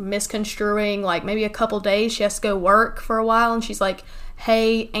he's misconstruing, like maybe a couple days she has to go work for a while and she's like,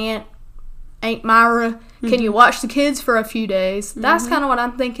 hey, Aunt Myra, can you watch the kids for a few days? That's kind of what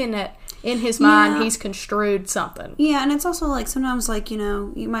I'm thinking, that in his mind he's construed something. Yeah, and it's also like sometimes like, you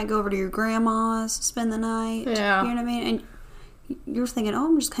might go over to your grandma's, spend the night. Yeah. You know what I mean? And you're thinking,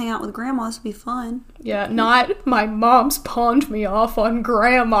 I'm just hang out with grandma, this will be fun. Yeah, not my mom's pawned me off on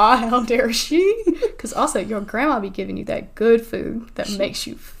grandma, how dare she? Because also your grandma be giving you that good food that makes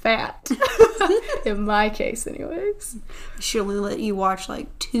you fat. In my case anyways. She'll only let you watch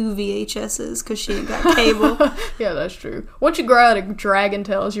like 2 VHSs because she ain't got cable. Yeah, that's true. Once you grow out of Dragon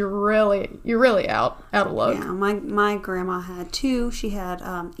Tales, you're really out of luck. Yeah, my grandma had 2. She had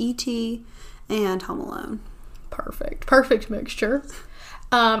E.T. and Home Alone. Perfect mixture.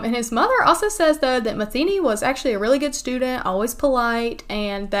 And his mother also says, though, that Matheny was actually a really good student, always polite,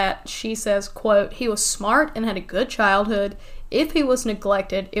 and that she says, quote, he was smart and had a good childhood. If he was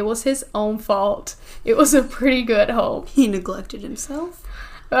neglected, it was his own fault. It was a pretty good home. He neglected himself?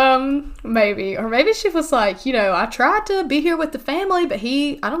 Maybe. Or maybe she was like, I tried to be here with the family, but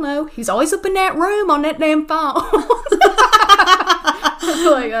I don't know, he's always up in that room on that damn phone. I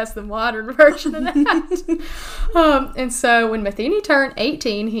feel like that's the modern version of that. And so when Matheny turned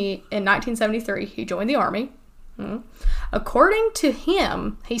 18, in 1973, he joined the army. According to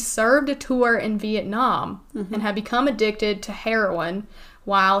him, he served a tour in Vietnam and had become addicted to heroin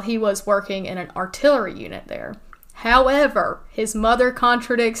while he was working in an artillery unit there. However, his mother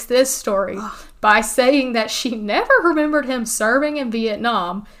contradicts this story by saying that she never remembered him serving in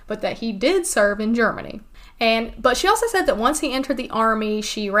Vietnam, but that he did serve in Germany. But she also said that once he entered the army,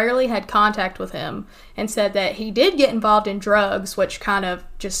 she rarely had contact with him, and said that he did get involved in drugs, which kind of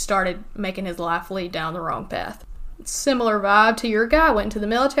just started making his life lead down the wrong path. Similar vibe to your guy. Went into the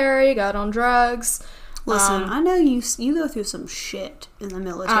military, got on drugs. Listen, I know you go through some shit in the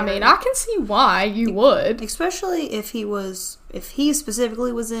military. I mean, I can see why you would. Especially if he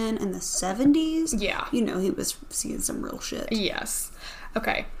specifically was in the 70s. Yeah. He was seeing some real shit. Yes.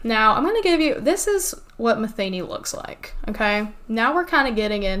 Okay, now I'm going to give you, this is what Matheny looks like, okay? Now we're kind of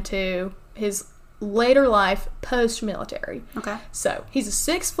getting into his later life post-military. Okay. So, he's a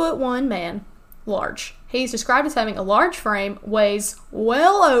 6'1" man, large. He's described as having a large frame, weighs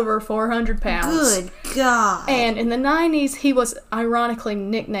well over 400 pounds. Good God. And in the 90s, he was ironically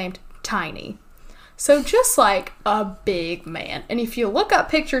nicknamed Tiny. So just like a big man. And if you look up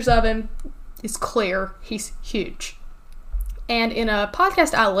pictures of him, it's clear he's huge. And in a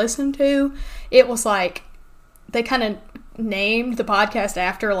podcast I listened to, it was like, they kind of named the podcast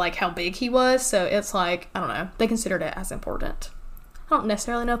after like how big he was. So it's like, I don't know, they considered it as important. I don't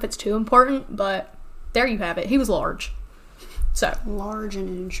necessarily know if it's too important, but there you have it. He was large. So large and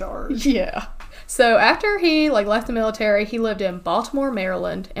in charge. Yeah. So after he left the military, he lived in Baltimore,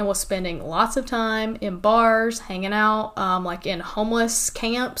 Maryland, and was spending lots of time in bars, hanging out, in homeless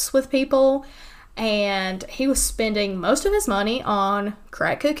camps with people. And he was spending most of his money on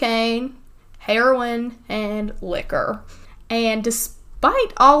crack cocaine, heroin, and liquor. And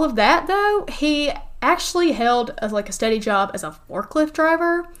despite all of that, though, he actually held a steady job as a forklift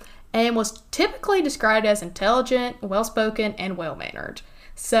driver and was typically described as intelligent, well-spoken, and well-mannered.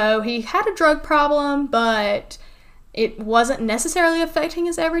 So he had a drug problem, but it wasn't necessarily affecting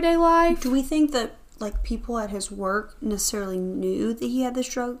his everyday life. Do we think that people at his work necessarily knew that he had this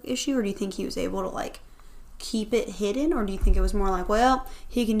drug issue, or do you think he was able to keep it hidden, or do you think it was more like, well,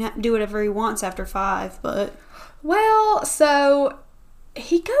 he can do whatever he wants after 5, but... Well, so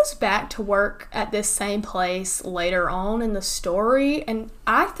he goes back to work at this same place later on in the story, and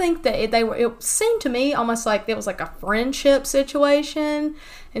I think that it seemed to me almost like it was like a friendship situation,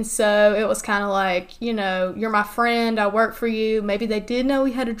 and so it was kind of like, you know, you're my friend, I work for you. Maybe they did know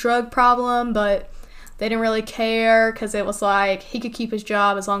he had a drug problem, but they didn't really care because it was like he could keep his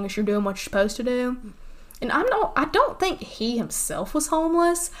job as long as you're doing what you're supposed to do. And I don't think he himself was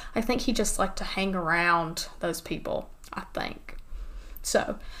homeless. I think he just liked to hang around those people, I think.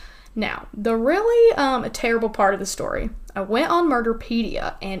 So, now, the really a terrible part of the story, I went on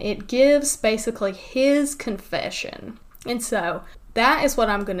Murderpedia, and it gives basically his confession. And so, that is what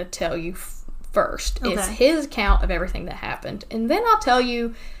I'm going to tell you first. Okay. It's his account of everything that happened. And then I'll tell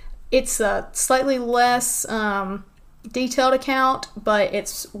you, it's a slightly less detailed account, but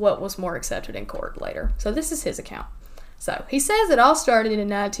it's what was more accepted in court later. So, this is his account. So, he says it all started in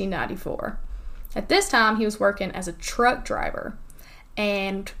 1994. At this time, he was working as a truck driver.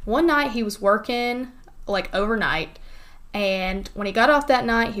 And one night he was working like overnight, and when he got off that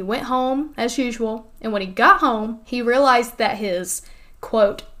night, he went home as usual. And when he got home, he realized that his,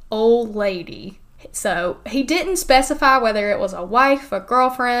 quote, old lady, so he didn't specify whether it was a wife, a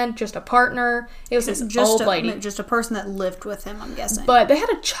girlfriend, just a partner. It was his old lady. Just a person that lived with him, I'm guessing. But they had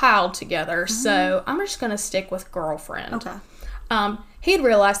a child together, so I'm just going to stick with girlfriend. Okay. He had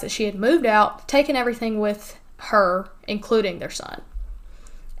realized that she had moved out, taken everything with her, including their son.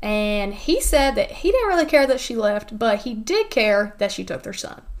 And he said that he didn't really care that she left, but he did care that she took their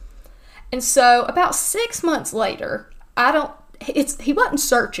son. And so about 6 months later, he wasn't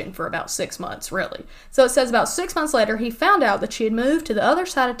searching for about 6 months, really. So it says about 6 months later, he found out that she had moved to the other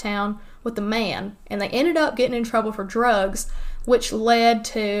side of town with the man, and they ended up getting in trouble for drugs, which led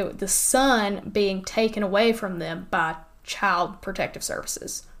to the son being taken away from them by Child Protective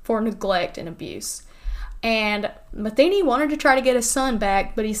Services for neglect and abuse. And Matheny wanted to try to get his son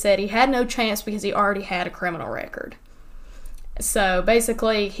back, but he said he had no chance because he already had a criminal record. So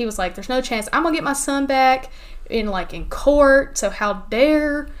basically, he was like, there's no chance I'm going to get my son back in court, so how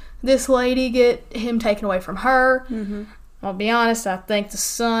dare this lady get him taken away from her? Mm-hmm. I'll be honest, I think the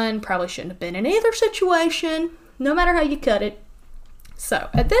son probably shouldn't have been in either situation, no matter how you cut it. So,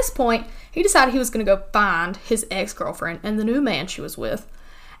 at this point, he decided he was going to go find his ex-girlfriend and the new man she was with.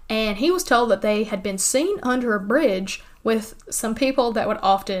 And he was told that they had been seen under a bridge with some people that would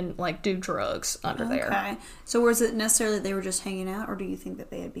often, do drugs under there. Okay. So was it necessarily that they were just hanging out, or do you think that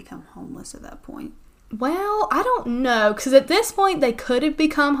they had become homeless at that point? Well, I don't know, because at this point they could have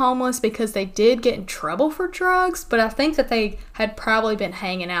become homeless because they did get in trouble for drugs, but I think that they had probably been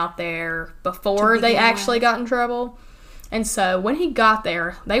hanging out there before they actually got in trouble. And so when he got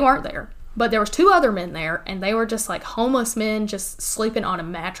there, they weren't there. But there was 2 other men there, and they were just homeless men just sleeping on a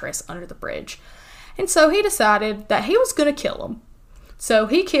mattress under the bridge. And so he decided that he was going to kill them. So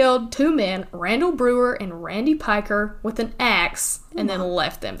he killed 2 men, Randall Brewer and Randy Piker, with an axe, and then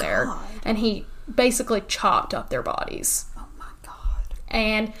left them there. God. And he basically chopped up their bodies. Oh my God.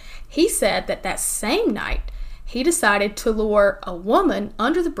 And he said that same night, he decided to lure a woman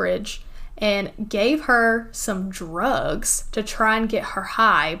under the bridge and gave her some drugs to try and get her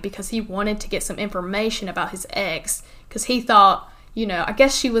high because he wanted to get some information about his ex. Because he thought, I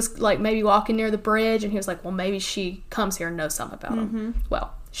guess she was maybe walking near the bridge, and he was like, well, maybe she comes here and knows something about him.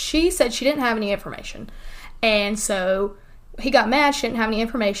 Well, she said she didn't have any information. And so he got mad she didn't have any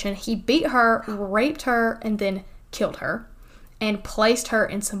information. He beat her, raped her, and then killed her and placed her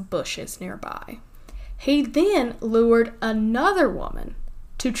in some bushes nearby. He then lured another woman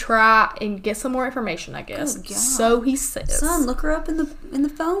to try and get some more information, I guess. Oh, God. So he says. Son, look her up in the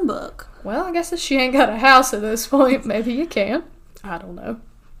phone book. Well, I guess if she ain't got a house at this point, maybe you can. I don't know.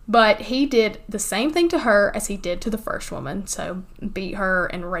 But he did the same thing to her as he did to the first woman. So beat her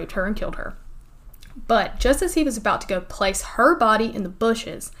and raped her and killed her. But just as he was about to go place her body in the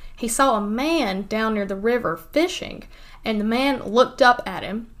bushes, he saw a man down near the river fishing. And the man looked up at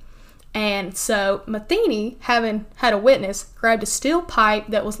him. And so Matheny, having had a witness, grabbed a steel pipe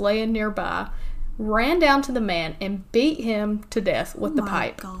that was laying nearby, ran down to the man, and beat him to death with the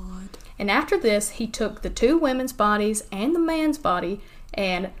pipe. God. And after this, he took the 2 women's bodies and the man's body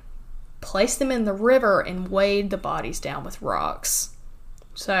and placed them in the river and weighed the bodies down with rocks.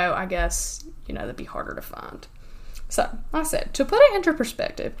 So I guess, that'd be harder to find. So, like I said, to put it into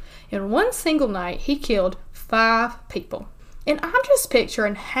perspective, in one single night, he killed 5 people. And I'm just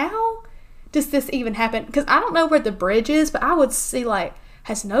picturing, how does this even happen? Because I don't know where the bridge is, but I would see,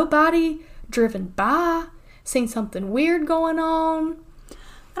 has nobody driven by, seen something weird going on?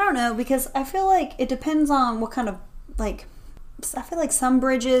 I don't know, because I feel like it depends on what kind of, I feel like some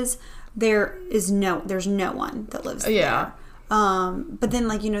bridges, there's no one that lives there. But then,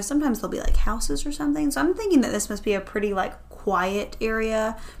 like, sometimes there'll be, like, houses or something. So I'm thinking that this must be a pretty, like, quiet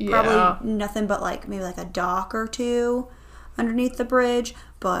area. Yeah. Probably nothing but, like, maybe, like, a dock or two underneath the bridge.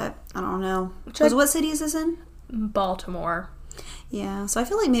 But I don't know. Because what city is this in? Baltimore. Yeah. So I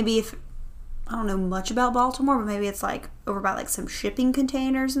feel like maybe if... I don't know much about Baltimore, but maybe it's, like, over by, like, some shipping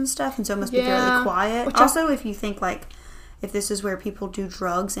containers and stuff. And so it must be fairly quiet. Also, if you think, like... If this is where people do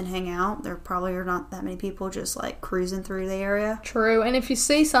drugs and hang out, there probably are not that many people just, like, cruising through the area. True. And if you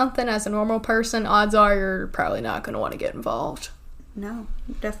see something as a normal person, odds are you're probably not going to want to get involved. No,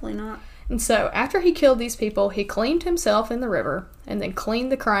 definitely not. And so, after he killed these people, he cleaned himself in the river, and then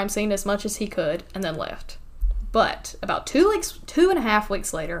cleaned the crime scene as much as he could, and then left. But, about 2.5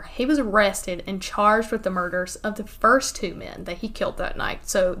 weeks later, he was arrested and charged with the murders of the first 2 men that he killed that night.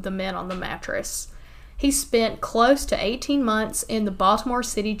 So, the men on the mattress. He spent close to 18 months in the Baltimore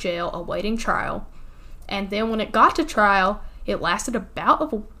City Jail awaiting trial. And then when it got to trial, it lasted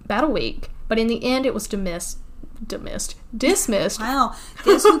about a week. But in the end, it was dismissed. Wow.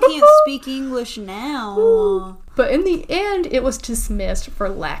 Guess who can't speak English now? But in the end, it was dismissed for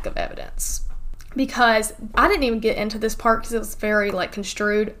lack of evidence. Because I didn't even get into this part because it was very, like,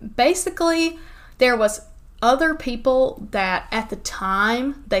 construed. Basically, there was other people that at the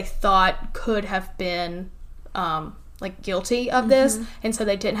time they thought could have been like guilty of this, and so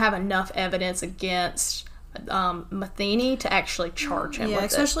they didn't have enough evidence against Matheny to actually charge him with it.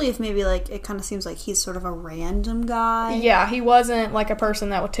 Especially if maybe, like, it kind of seems like he's sort of a random guy. Yeah, he wasn't like a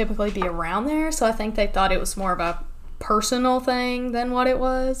person that would typically be around there, so I think they thought it was more of a personal thing than what it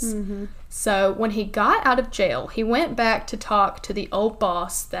was. So when he got out of jail, he went back to talk to the old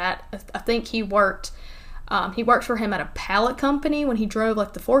boss that I think he worked for him at a pallet company when he drove,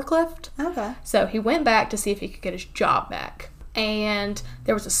 like, the forklift. Okay. So he went back to see if he could get his job back. And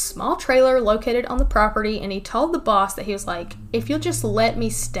there was a small trailer located on the property, and he told the boss that he was like, if you'll just let me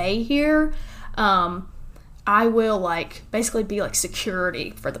stay here, I will, like, basically be, like, security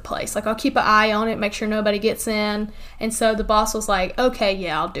for the place. Like, I'll keep an eye on it, make sure nobody gets in. And so the boss was like, okay,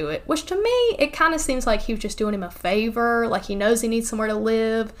 yeah, I'll do it. Which to me, it kind of seems like he was just doing him a favor. Like, he knows he needs somewhere to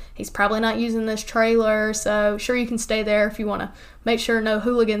live. He's probably not using this trailer. So, sure, you can stay there if you want to make sure no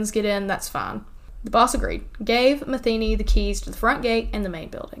hooligans get in. That's fine. The boss agreed. Gave Matheny the keys to the front gate and the main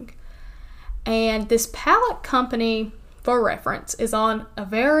building. And this pallet company, for reference, is on a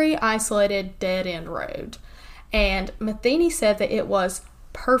very isolated dead-end road. And Matheny said that it was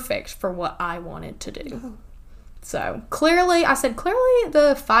perfect for what I wanted to do. Oh. So, clearly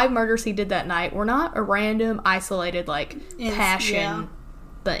the 5 murders he did that night were not a random, isolated, like, passion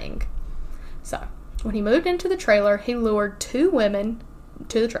thing. So, when he moved into the trailer, he lured 2 women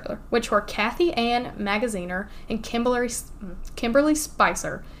to the trailer, which were Kathy Ann Magaziner and Kimberly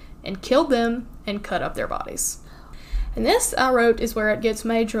Spicer, and killed them and cut up their bodies. And this, I wrote, is where it gets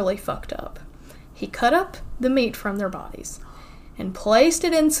majorly fucked up. He cut up the meat from their bodies and placed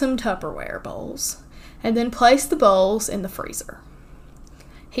it in some Tupperware bowls, and then placed the bowls in the freezer.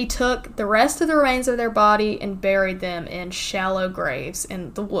 He took the rest of the remains of their body and buried them in shallow graves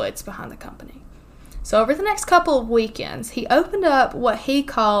in the woods behind the company. So over the next couple of weekends, he opened up what he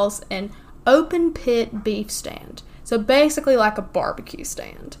calls an open pit beef stand. So basically like a barbecue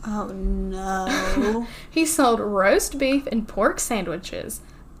stand. Oh, no. He sold roast beef and pork sandwiches,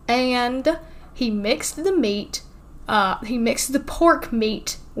 and he mixed the pork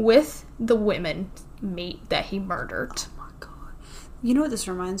meat with the women meat that he murdered. Oh my god. You know what this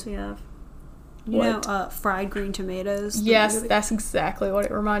reminds me of? You know, fried green tomatoes? Yes, that's exactly what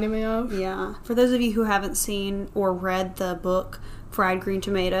it reminded me of. Yeah. For those of you who haven't seen or read the book Fried Green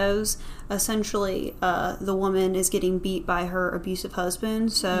Tomatoes, essentially the woman is getting beat by her abusive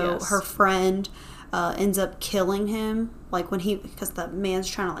husband, so her friend ends up killing him, like because the man's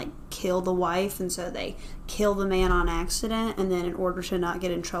trying to, like, kill the wife, and so they kill the man on accident, and then in order to not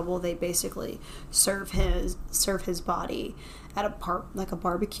get in trouble, they basically serve his body at a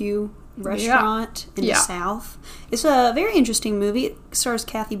barbecue restaurant in the South. It's a very interesting movie. It stars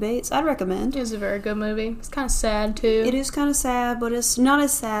Kathy Bates. I'd recommend. It's a very good movie. It's kind of sad too. It is kind of sad, but it's not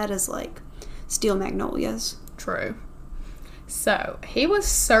as sad as, like, Steel Magnolias. True. So, he was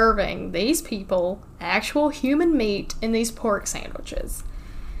serving these people actual human meat in these pork sandwiches.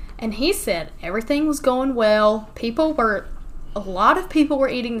 And he said everything was going well. A lot of people were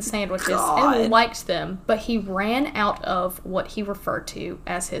eating the sandwiches and liked them, but he ran out of what he referred to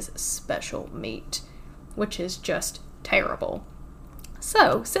as his special meat, which is just terrible.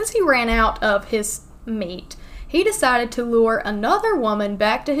 So, since he ran out of his meat, he decided to lure another woman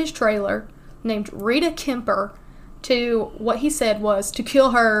back to his trailer named Rita Kemper to what he said was to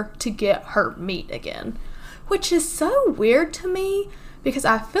kill her to get her meat again. Which is so weird to me because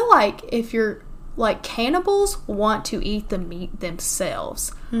I feel like if you're like cannibals want to eat the meat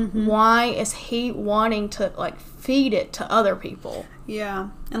themselves. Mm-hmm. Why is he wanting to like feed it to other people? Yeah,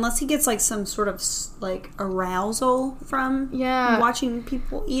 unless he gets like some sort of like arousal from watching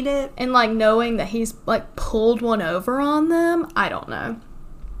people eat it and like knowing that he's like pulled one over on them. I don't know.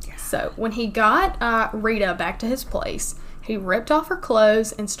 Yeah. So when he got Rita back to his place, he ripped off her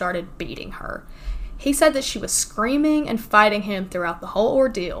clothes and started beating her. He said that she was screaming and fighting him throughout the whole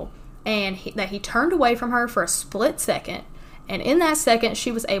ordeal, and that he turned away from her for a split second, and in that second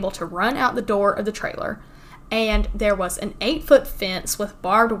she was able to run out the door of the trailer, and there was an 8-foot fence with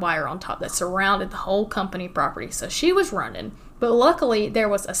barbed wire on top that surrounded the whole company property, so she was running, but luckily there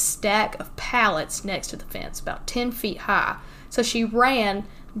was a stack of pallets next to the fence about 10 feet high, so she ran,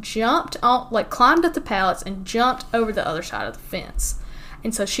 jumped on, like climbed up the pallets and jumped over the other side of the fence.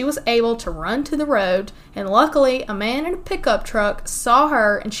 And so she was able to run to the road, and luckily a man in a pickup truck saw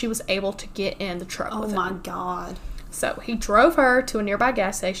her, and she was able to get in the truck with him. Oh my God. So he drove her to a nearby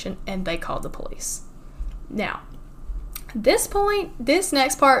gas station, and they called the police. Now, this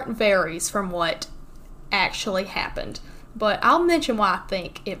next part varies from what actually happened, but I'll mention why I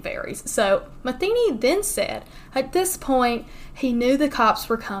think it varies. So Matheny then said at this point he knew the cops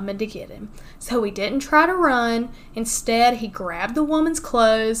were coming to get him, so he didn't try to run. Instead, he grabbed the woman's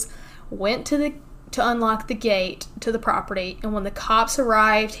clothes, went to unlock the gate to the property, and when the cops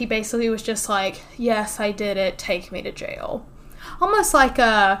arrived, he basically was just like, yes, I did it, take me to jail. Almost like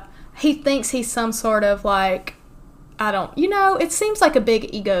he thinks he's some sort of like, it seems like a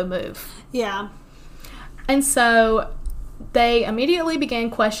big ego move. Yeah. And so they immediately began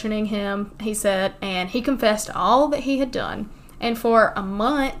questioning him, he said, and he confessed to all that he had done. And for a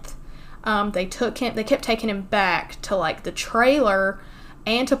month, they kept taking him back to like the trailer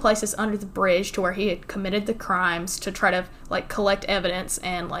and to places under the bridge to where he had committed the crimes to try to like collect evidence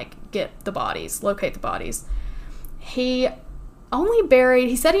and like locate the bodies. He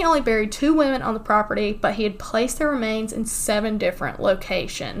said he only buried 2 women on the property, but he had placed their remains in 7 different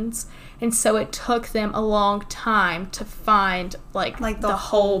locations. And so it took them a long time to find like the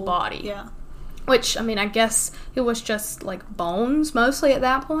whole body. Yeah. Which, I mean, I guess it was just like bones mostly at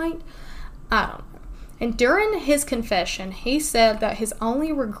that point. I don't know. And during his confession, he said that his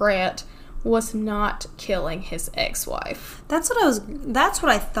only regret was not killing his ex-wife. That's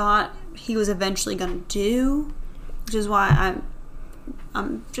what I thought he was eventually going to do, which is why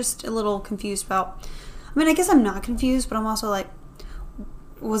I'm just a little confused about. I mean, I guess I'm not confused, but I'm also like,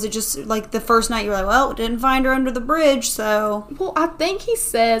 was it just like the first night you were like, well, didn't find her under the bridge, so. Well, I think he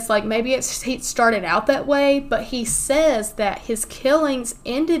says like maybe he started out that way, but he says that his killings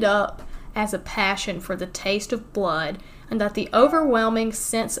ended up as a passion for the taste of blood, and that the overwhelming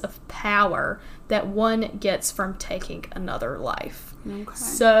sense of power that one gets from taking another life. Okay.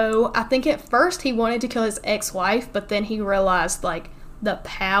 So I think at first he wanted to kill his ex-wife, but then he realized like the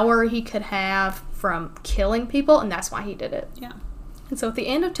power he could have from killing people, and that's why he did it. Yeah. And so at the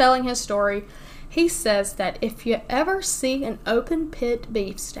end of telling his story, he says that if you ever see an open pit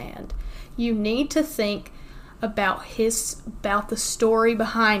beef stand, you need to think about the story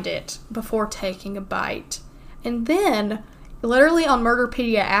behind it before taking a bite. And then, literally on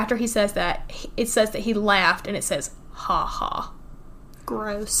Murderpedia, after he says that, it says that he laughed, and it says, ha ha.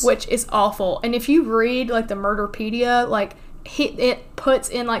 Gross. Which is awful. And if you read, like, the Murderpedia, like, it puts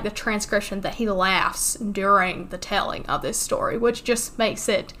in, like, the transcription that he laughs during the telling of this story, which just makes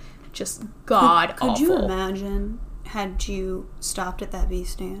it just god-awful. Could you imagine had you stopped at that beef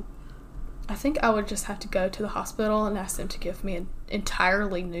stand? I think I would just have to go to the hospital and ask them to give me an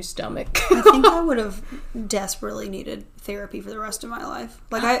entirely new stomach. I think I would have desperately needed therapy for the rest of my life.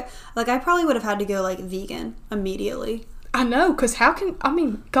 I probably would have had to go like vegan immediately. I know, because I've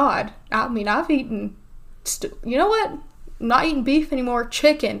eaten, you know what? I'm not eating beef anymore.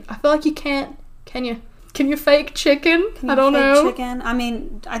 Chicken. I feel like you can't, can you fake chicken? I don't know. Chicken? I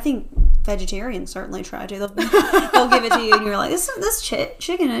mean, I think vegetarians certainly try to. They'll give it to you and you're like, this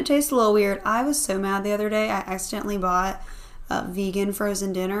chicken, it tastes a little weird. I was so mad the other day. I accidentally bought vegan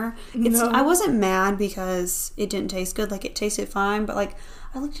frozen dinner. I wasn't mad because it didn't taste good. Like, it tasted fine, but like,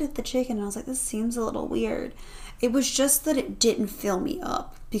 I looked at the chicken and I was like, this seems a little weird. It was just that it didn't fill me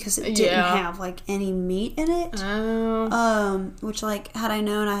up because it didn't have like any meat in it. Oh. Which, like, had I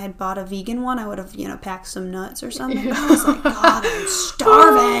known I had bought a vegan one, I would have, packed some nuts or something. But I was like, God, I'm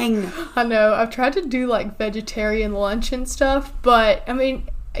starving. I know. I've tried to do like vegetarian lunch and stuff, but I mean,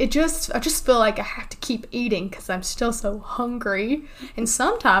 I just feel like I have to keep eating because I'm still so hungry. And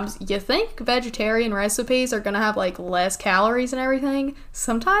sometimes you think vegetarian recipes are going to have like less calories and everything.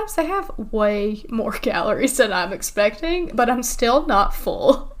 Sometimes they have way more calories than I'm expecting, but I'm still not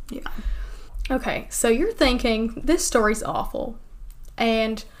full. Yeah. Okay, so you're thinking this story's awful.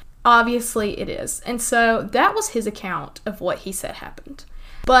 And obviously it is. And so that was his account of what he said happened.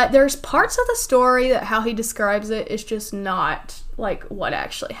 But there's parts of the story that how he describes it is just not like what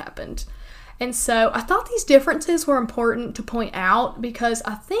actually happened. And so I thought these differences were important to point out because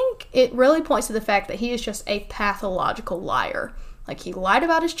I think it really points to the fact that he is just a pathological liar. Like, he lied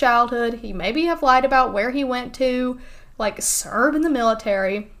about his childhood. He maybe have lied about where he went to, like, serve in the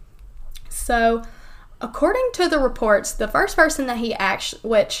military. So, according to the reports, the first person that he actually,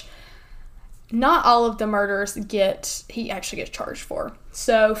 which not all of the murders he actually gets charged for.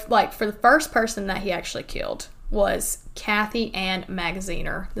 So, like, for the first person that he actually killed was Kathy Ann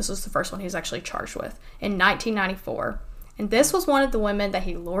Magaziner. This was the first one he was actually charged with in 1994. And this was one of the women that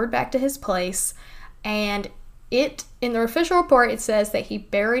he lured back to his place. And in the official report, it says that he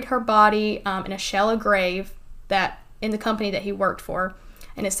buried her body in a shallow grave that in the company that he worked for.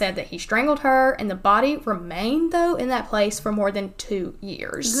 And it said that he strangled her, and the body remained, though, in that place for more than 2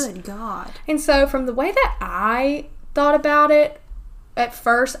 years. Good God. And so, from the way that I thought about it, at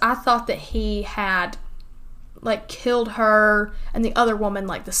first, I thought that he had, like, killed her and the other woman,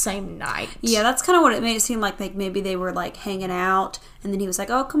 like, the same night. Yeah, that's kind of what it made it seem like maybe they were, like, hanging out, and then he was like,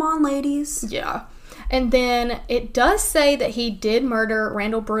 oh, come on, ladies. Yeah. And then, it does say that he did murder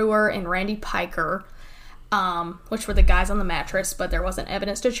Randall Brewer and Randy Piker, which were the guys on the mattress, but there wasn't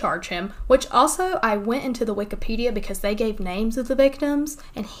evidence to charge him. Which also, I went into the Wikipedia because they gave names of the victims,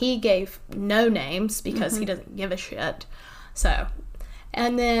 and he gave no names because he doesn't give a shit. So,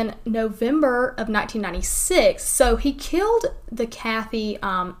 and then November of 1996, so he killed the Kathy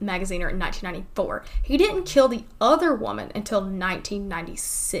Magaziner in 1994. He didn't kill the other woman until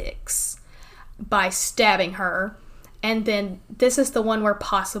 1996 by stabbing her. And then this is the one where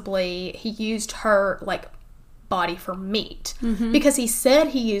possibly he used her, like, body for meat. Because he said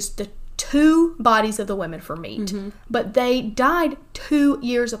he used the 2 bodies of the women for meat. But they died 2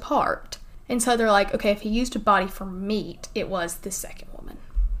 years apart. And so they're like, okay, if he used a body for meat, it was the second woman.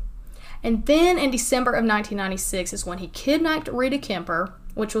 And then in December of 1996 is when he kidnapped Rita Kemper,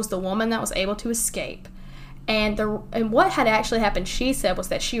 which was the woman that was able to escape. And what had actually happened, she said, was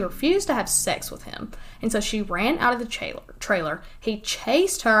that she refused to have sex with him. And so she ran out of the trailer. He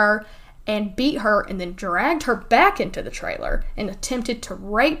chased her and beat her and then dragged her back into the trailer and attempted to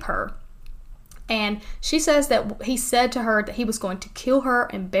rape her. And she says that he said to her that he was going to kill her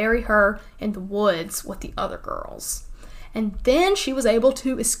and bury her in the woods with the other girls. And then she was able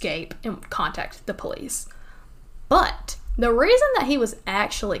to escape and contact the police. But the reason that he was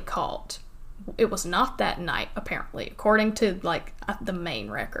actually caught, it was not that night, apparently, according to, like, the main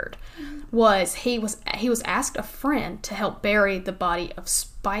record, was he was asked a friend to help bury the body of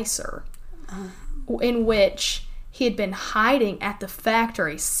Spicer, in which he had been hiding at the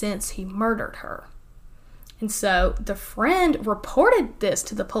factory since he murdered her. And so the friend reported this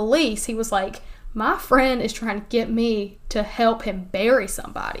to the police. He was like, my friend is trying to get me to help him bury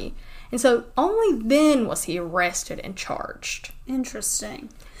somebody. And so only then was he arrested and charged. Interesting.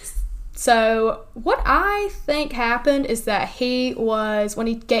 So what I think happened is that when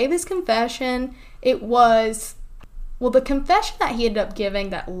he gave his confession, the confession that he ended up giving,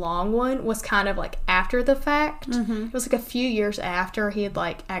 that long one, was kind of like after the fact. It was like a few years after he had,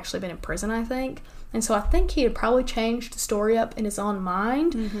 like, actually been in prison, I think. And so I think he had probably changed the story up in his own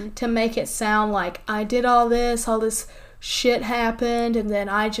mind to make it sound like I did all this shit happened, and then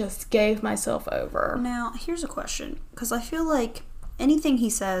I just gave myself over. Now, here's a question, because I feel like anything he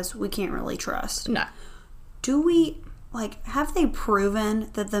says, we can't really trust. No. Have they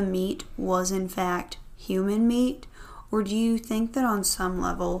proven that the meat was in fact human meat? Or do you think that on some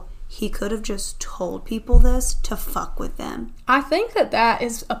level he could have just told people this to fuck with them? I think that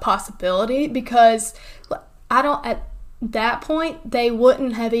is a possibility because at that point they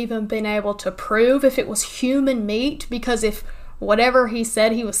wouldn't have even been able to prove if it was human meat, because if whatever he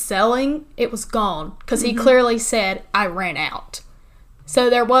said he was selling, it was gone. Because he clearly said, I ran out. So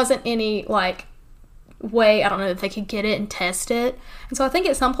there wasn't any, like, way, I don't know, that they could get it and test it. And so I think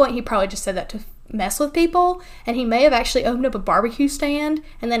at some point he probably just said that to mess with people, and he may have actually opened up a barbecue stand,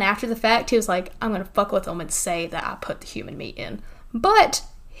 and then after the fact he was like, I'm going to fuck with them and say that I put the human meat in. But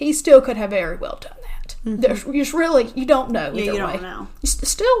he still could have very well done that. You don't know either way. You don't know. You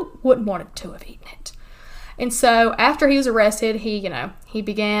still wouldn't want to have eaten it. And so after he was arrested, he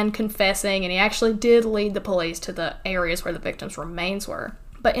began confessing, and he actually did lead the police to the areas where the victims' remains were.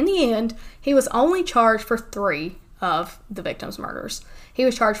 But in the end, he was only charged for 3 of the victims' murders. He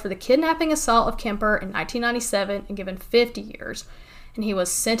was charged for the kidnapping assault of Kemper in 1997 and given 50 years. And he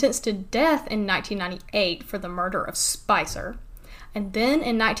was sentenced to death in 1998 for the murder of Spicer. And then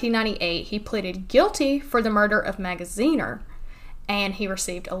in 1998, he pleaded guilty for the murder of Magaziner, and he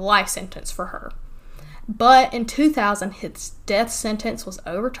received a life sentence for her. But in 2000, his death sentence was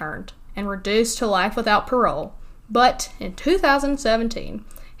overturned and reduced to life without parole. But in 2017,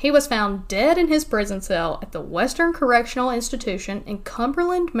 he was found dead in his prison cell at the Western Correctional Institution in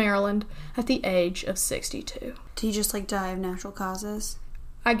Cumberland, Maryland, at the age of 62. Did he just, die of natural causes?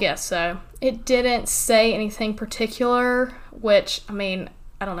 I guess so. It didn't say anything particular, which,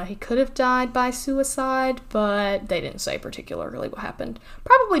 I don't know, he could have died by suicide, but they didn't say particularly what happened.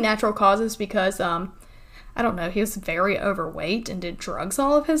 Probably natural causes because, I don't know, he was very overweight and did drugs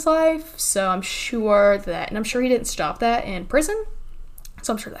all of his life, so I'm sure he didn't stop that in prison,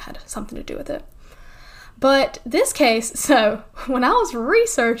 so I'm sure that had something to do with it. But this case, so when I was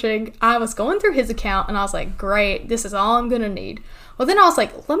researching, I was going through his account and I was like, great, this is all I'm going to need. Well, then I was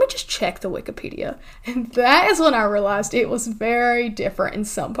like, let me just check the Wikipedia. And that is when I realized it was very different in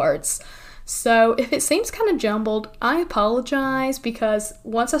some parts. So if it seems kind of jumbled, I apologize because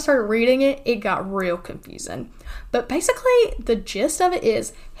once I started reading it, it got real confusing. But basically, the gist of it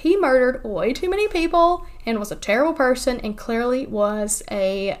is he murdered way too many people and was a terrible person and clearly was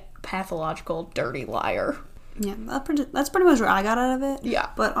a pathological dirty liar. Yeah, that's pretty much what I got out of it. Yeah.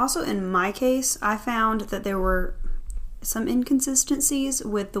 But also in my case, I found that there were some inconsistencies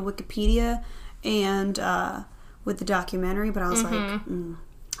with the Wikipedia and with the documentary, but I was I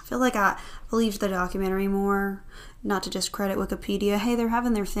feel like I believed the documentary more, not to discredit Wikipedia. Hey, they're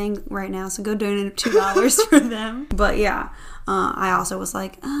having their thing right now, so go donate $2 for them. But yeah, I also was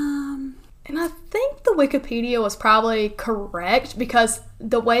like, And I think the Wikipedia was probably correct because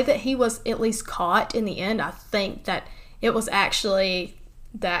the way that he was at least caught in the end, I think that it was actually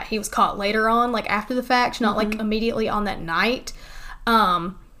that he was caught later on, after the fact, not immediately on that night.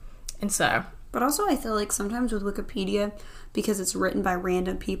 And so. But also I feel like sometimes with Wikipedia, because it's written by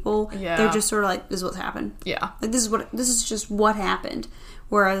random people, they're just sort of this is what's happened. Yeah. This is just what happened.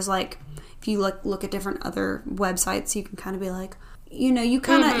 Whereas if you look at different other websites, you can kind of be like, you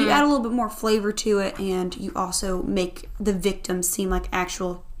add a little bit more flavor to it, and you also make the victims seem like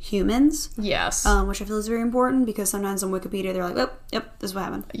actual humans. Yes. Which I feel is very important because sometimes on Wikipedia they're like, oh, yep, this is what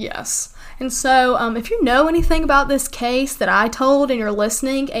happened. Yes. And so if you know anything about this case that I told and you're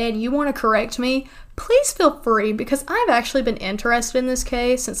listening and you want to correct me, please feel free because I've actually been interested in this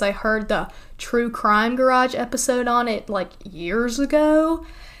case since I heard the True Crime Garage episode on it years ago.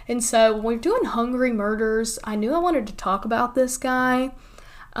 And so when we're doing Hungry Murders, I knew I wanted to talk about this guy.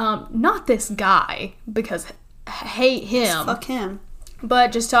 Not this guy, because I hate him. Fuck him.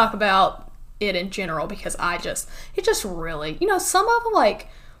 But just talk about it in general, because it just really, some of them,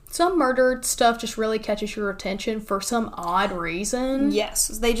 some murdered stuff just really catches your attention for some odd reason.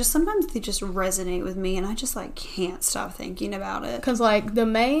 Yes. Sometimes they just resonate with me, and I just, can't stop thinking about it. Because, the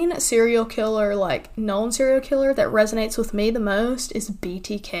main serial killer, known serial killer that resonates with me the most is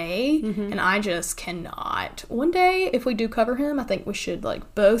BTK, and I just cannot. One day, if we do cover him, I think we should,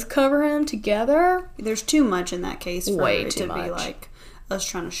 both cover him together. There's too much in that case for Way it too to much. be, us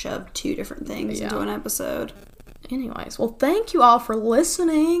trying to shove 2 different things into an episode. Anyways, well, thank you all for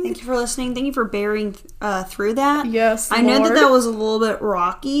listening. Thank you for listening. Thank you for bearing through that. Yes, I know that was a little bit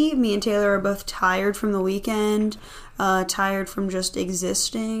rocky. Me and Taylor are both tired from the weekend, tired from just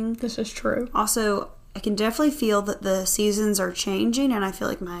existing. This is true. Also, I can definitely feel that the seasons are changing, and I feel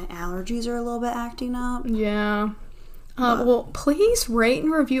like my allergies are a little bit acting up. Yeah. Well, please rate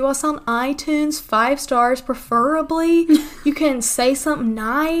and review us on iTunes, 5 stars preferably. You can say something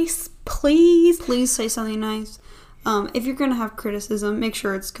nice, please. Please say something nice. If you're going to have criticism, make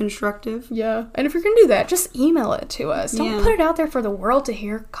sure it's constructive. Yeah. And if you're going to do that, just email it to us. Don't put it out there for the world to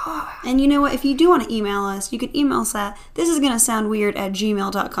hear. God. And you know what? If you do want to email us, you can email us at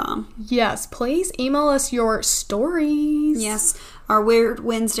thisisgonnasoundweird@gmail.com. Yes. Please email us your stories. Yes. Our Weird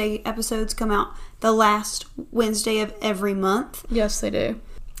Wednesday episodes come out the last Wednesday of every month. Yes, they do.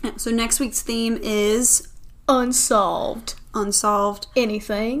 So next week's theme is unsolved.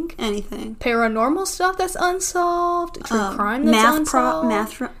 Anything. Paranormal stuff that's unsolved. True crime that's unsolved.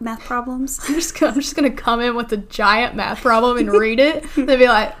 Math problems. I'm just gonna come in with a giant math problem and read it. And they'd be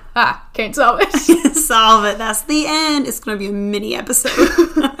like, can't solve it. Solve it. That's the end. It's gonna be a mini episode.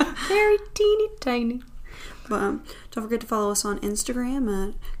 Very teeny tiny. But don't forget to follow us on Instagram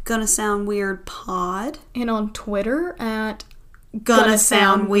at Gonna Sound Weird Pod. And on Twitter at Gonna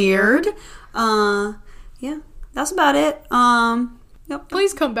Sound Weird. Yeah. That's about it. Yep.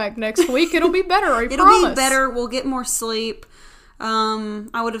 Please come back next week. It'll be better. I It'll promise. be better. We'll get more sleep.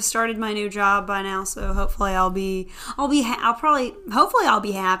 I would have started my new job by now, so hopefully hopefully I'll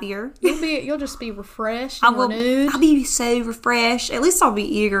be happier. You'll just be refreshed and renewed. I'll be so refreshed. At least I'll be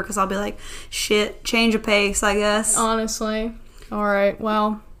eager because I'll be like, shit, change of pace, I guess. Honestly. All right.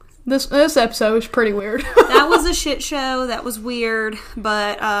 Well, this episode was pretty weird. That was a shit show. That was weird,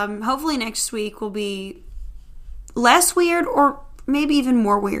 but hopefully next week will be less weird or maybe even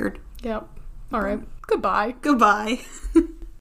more weird. Yep. All right. Goodbye. Goodbye.